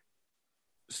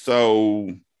 So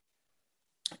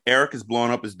Eric is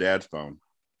blowing up his dad's phone,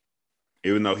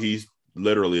 even though he's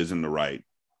literally is in the right.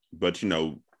 But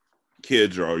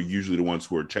kids are usually the ones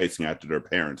who are chasing after their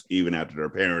parents, even after their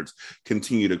parents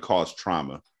continue to cause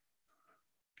trauma.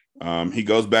 He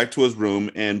goes back to his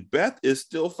room, and Beth is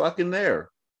still fucking there.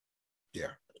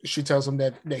 Yeah. She tells him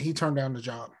that he turned down the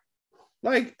job.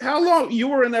 Like, how long? You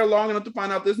were in there long enough to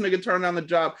find out this nigga turned down the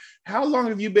job. How long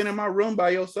have you been in my room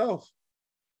by yourself?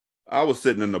 I was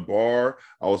sitting in the bar.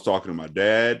 I was talking to my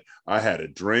dad. I had a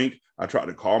drink. I tried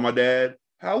to call my dad.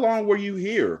 How long were you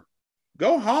here?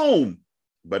 Go home.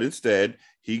 But instead,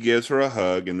 he gives her a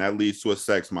hug, and that leads to a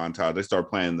sex montage. They start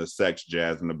playing the sex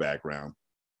jazz in the background.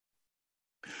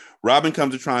 Robin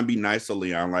comes to try and be nice to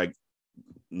Leon, like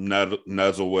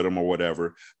nuzzle with him or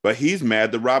whatever. But he's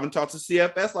mad that Robin talks to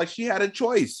CFS like she had a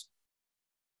choice.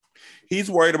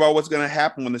 He's worried about what's going to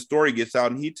happen when the story gets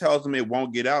out, and he tells him it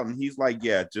won't get out. And he's like,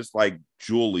 yeah, just like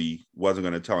Julie wasn't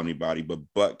going to tell anybody, but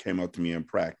Buck came up to me in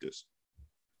practice.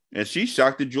 And she's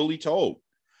shocked that Julie told.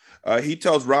 He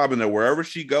tells Robin that wherever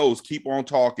she goes, keep on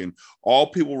talking. All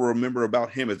people will remember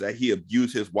about him is that he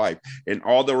abused his wife. And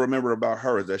all they'll remember about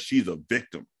her is that she's a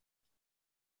victim.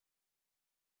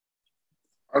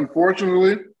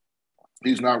 Unfortunately,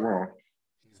 he's not wrong.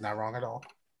 He's not wrong at all.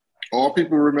 All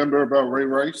people remember about Ray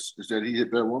Rice is that he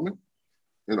hit that woman.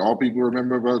 And all people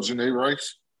remember about Janae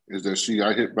Rice is that she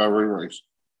got hit by Ray Rice.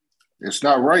 It's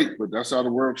not right, but that's how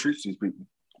the world treats these people.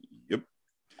 Yep.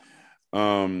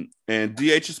 And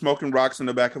DH is smoking rocks in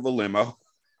the back of a limo.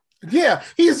 Yeah,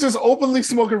 he's just openly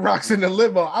smoking rocks in the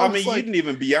limo. I mean, you didn't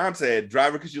even Beyonce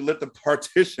driver because you lit the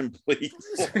partition, please.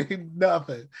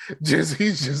 Nothing.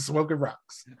 He's just smoking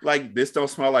rocks. Like, this don't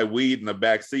smell like weed in the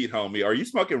back seat, homie. Are you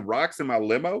smoking rocks in my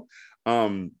limo?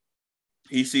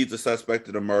 He sees the suspect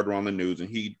of the murder on the news, and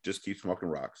he just keeps smoking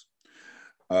rocks.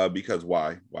 Because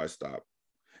why? Why stop?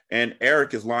 And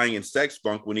Eric is lying in sex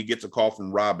funk when he gets a call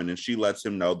from Robin, and she lets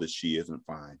him know that she isn't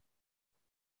fine.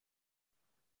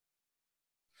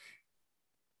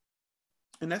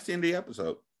 And that's the end of the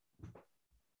episode.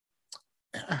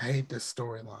 I hate this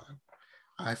storyline.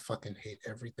 I fucking hate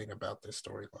everything about this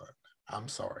storyline. I'm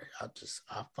sorry.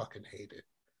 I fucking hate it.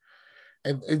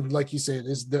 And like you said,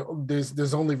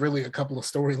 there's only really a couple of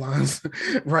storylines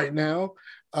right now.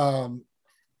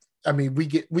 I mean, we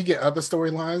get other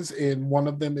storylines, and one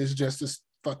of them is just as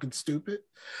fucking stupid.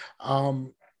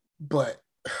 But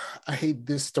I hate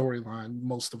this storyline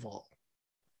most of all.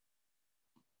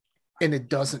 And it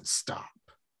doesn't stop.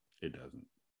 It doesn't.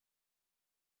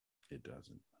 It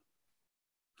doesn't.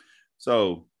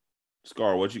 So,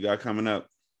 Scar, what you got coming up?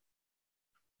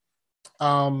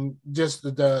 Just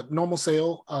the normal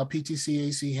sale,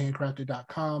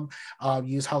 ptcachandcrafted.com.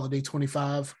 Use holiday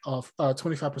 25 of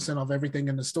 25% off everything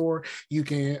in the store. You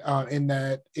can, and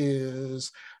that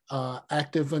is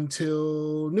active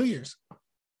until New Year's.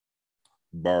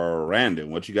 Brandon,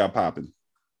 what you got popping?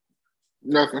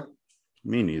 Nothing.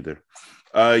 Me neither.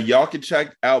 Y'all can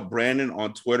check out Brandon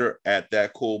on Twitter at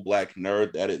That Cool Black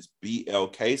Nerd. That is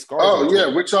BLK Scars. Oh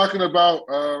yeah, we're talking about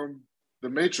The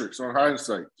Matrix on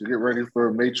Hindsight to get ready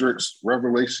for Matrix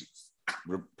Revelations.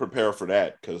 Prepare for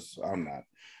that because I'm not.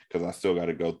 Because I still got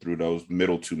to go through those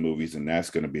middle two movies, and that's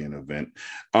going to be an event.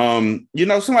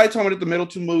 Somebody told me that the middle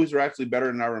two movies are actually better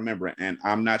than I remember, and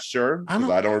I'm not sure because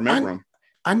I don't remember them.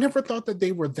 I never thought that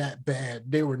they were that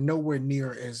bad. They were nowhere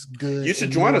near as good. You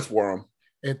should join us for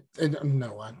them.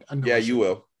 No, I know. Yeah, you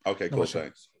will. Okay, cool.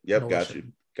 Thanks. Yep, got you.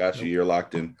 Got you. You're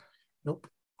locked in. Nope.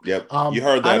 Yep. You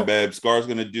heard that, babe. Scar's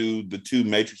going to do the two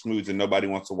Matrix movies, and nobody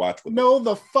wants to watch with No,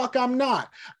 the fuck I'm not.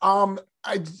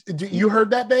 You heard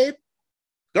that, babe?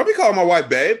 Don't be calling my wife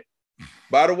babe.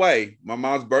 By the way, my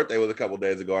mom's birthday was a couple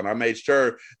days ago, and I made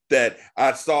sure that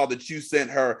I saw that you sent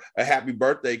her a happy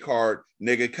birthday card.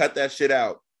 Nigga, cut that shit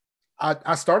out.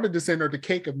 I started to send her the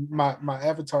cake of my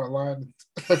avatar line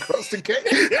across the cake.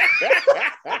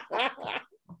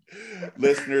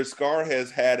 Listeners, Scar has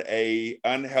had a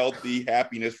unhealthy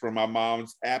happiness from my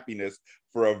mom's happiness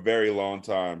for a very long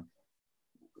time.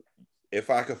 If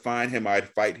I could find him, I'd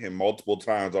fight him multiple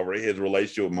times over his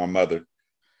relationship with my mother.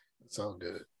 It's all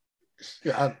good.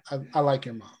 Yeah, I like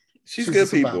your mom. She's good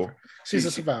people. She's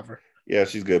a survivor. Yeah,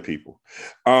 she's good people.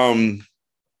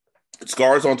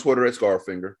 Scar's on Twitter at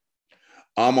Scarfinger.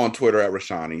 I'm on Twitter at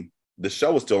Rashani. The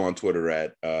show is still on Twitter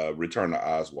at Return to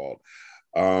Oswald.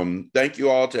 Thank you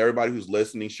all to everybody who's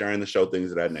listening, sharing the show,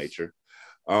 things of that nature.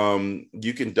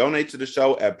 You can donate to the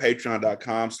show at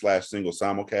patreon.com/single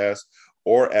simulcast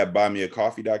or at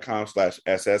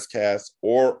buymeacoffee.com/sscast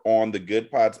or on the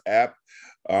Good Pods app.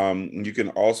 You can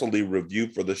also leave a review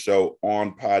for the show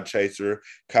on Podchaser,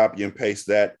 copy and paste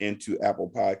that into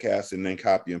Apple Podcasts, and then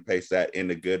copy and paste that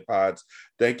into Good Pods.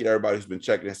 Thank you to everybody who's been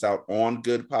checking us out on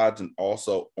Good Pods and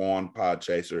also on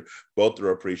Podchaser. Both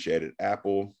are appreciated.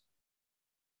 Apple.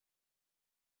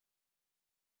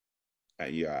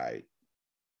 Yeah,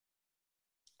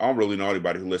 I don't really know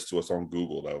anybody who listens to us on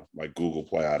Google though, like Google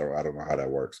Play. I don't know how that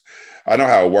works. I know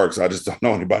how it works. I just don't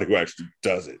know anybody who actually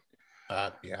does it. I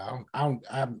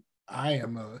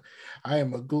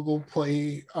am a Google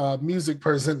Play music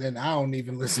person, and I don't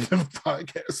even listen to the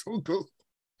podcast on Google.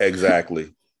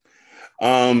 Exactly.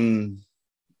 I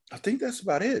think that's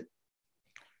about it.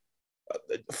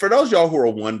 For those of y'all who are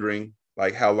wondering,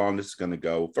 like how long this is going to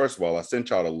go, first of all, I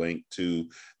sent y'all a link to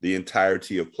the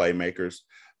entirety of Playmakers.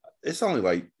 It's only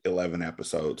like 11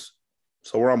 episodes,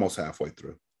 so we're almost halfway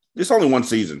through. It's only one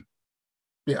season.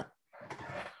 Yeah.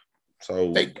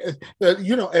 So,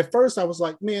 at first I was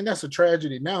like, man, that's a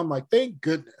tragedy. Now I'm like, thank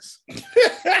goodness.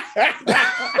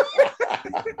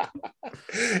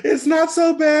 It's not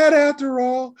so bad after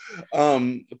all.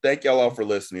 Thank y'all all for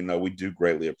listening, though. We do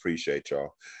greatly appreciate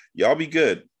y'all. Y'all be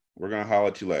good. We're going to holler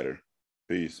at you later.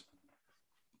 Peace.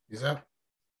 Peace out.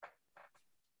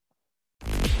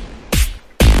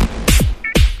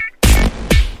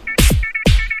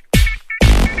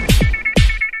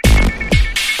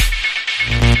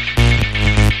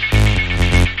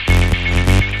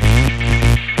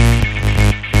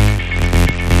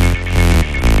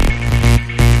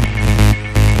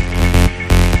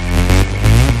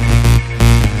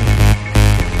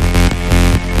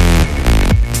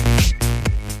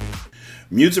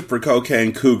 Music for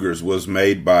Cocaine Cougars was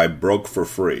made by Broke for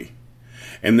Free,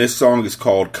 and this song is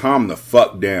called Calm the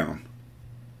Fuck Down.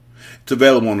 It's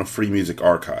available on the Free Music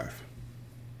Archive.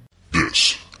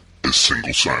 This is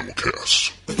Single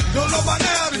Simulcast.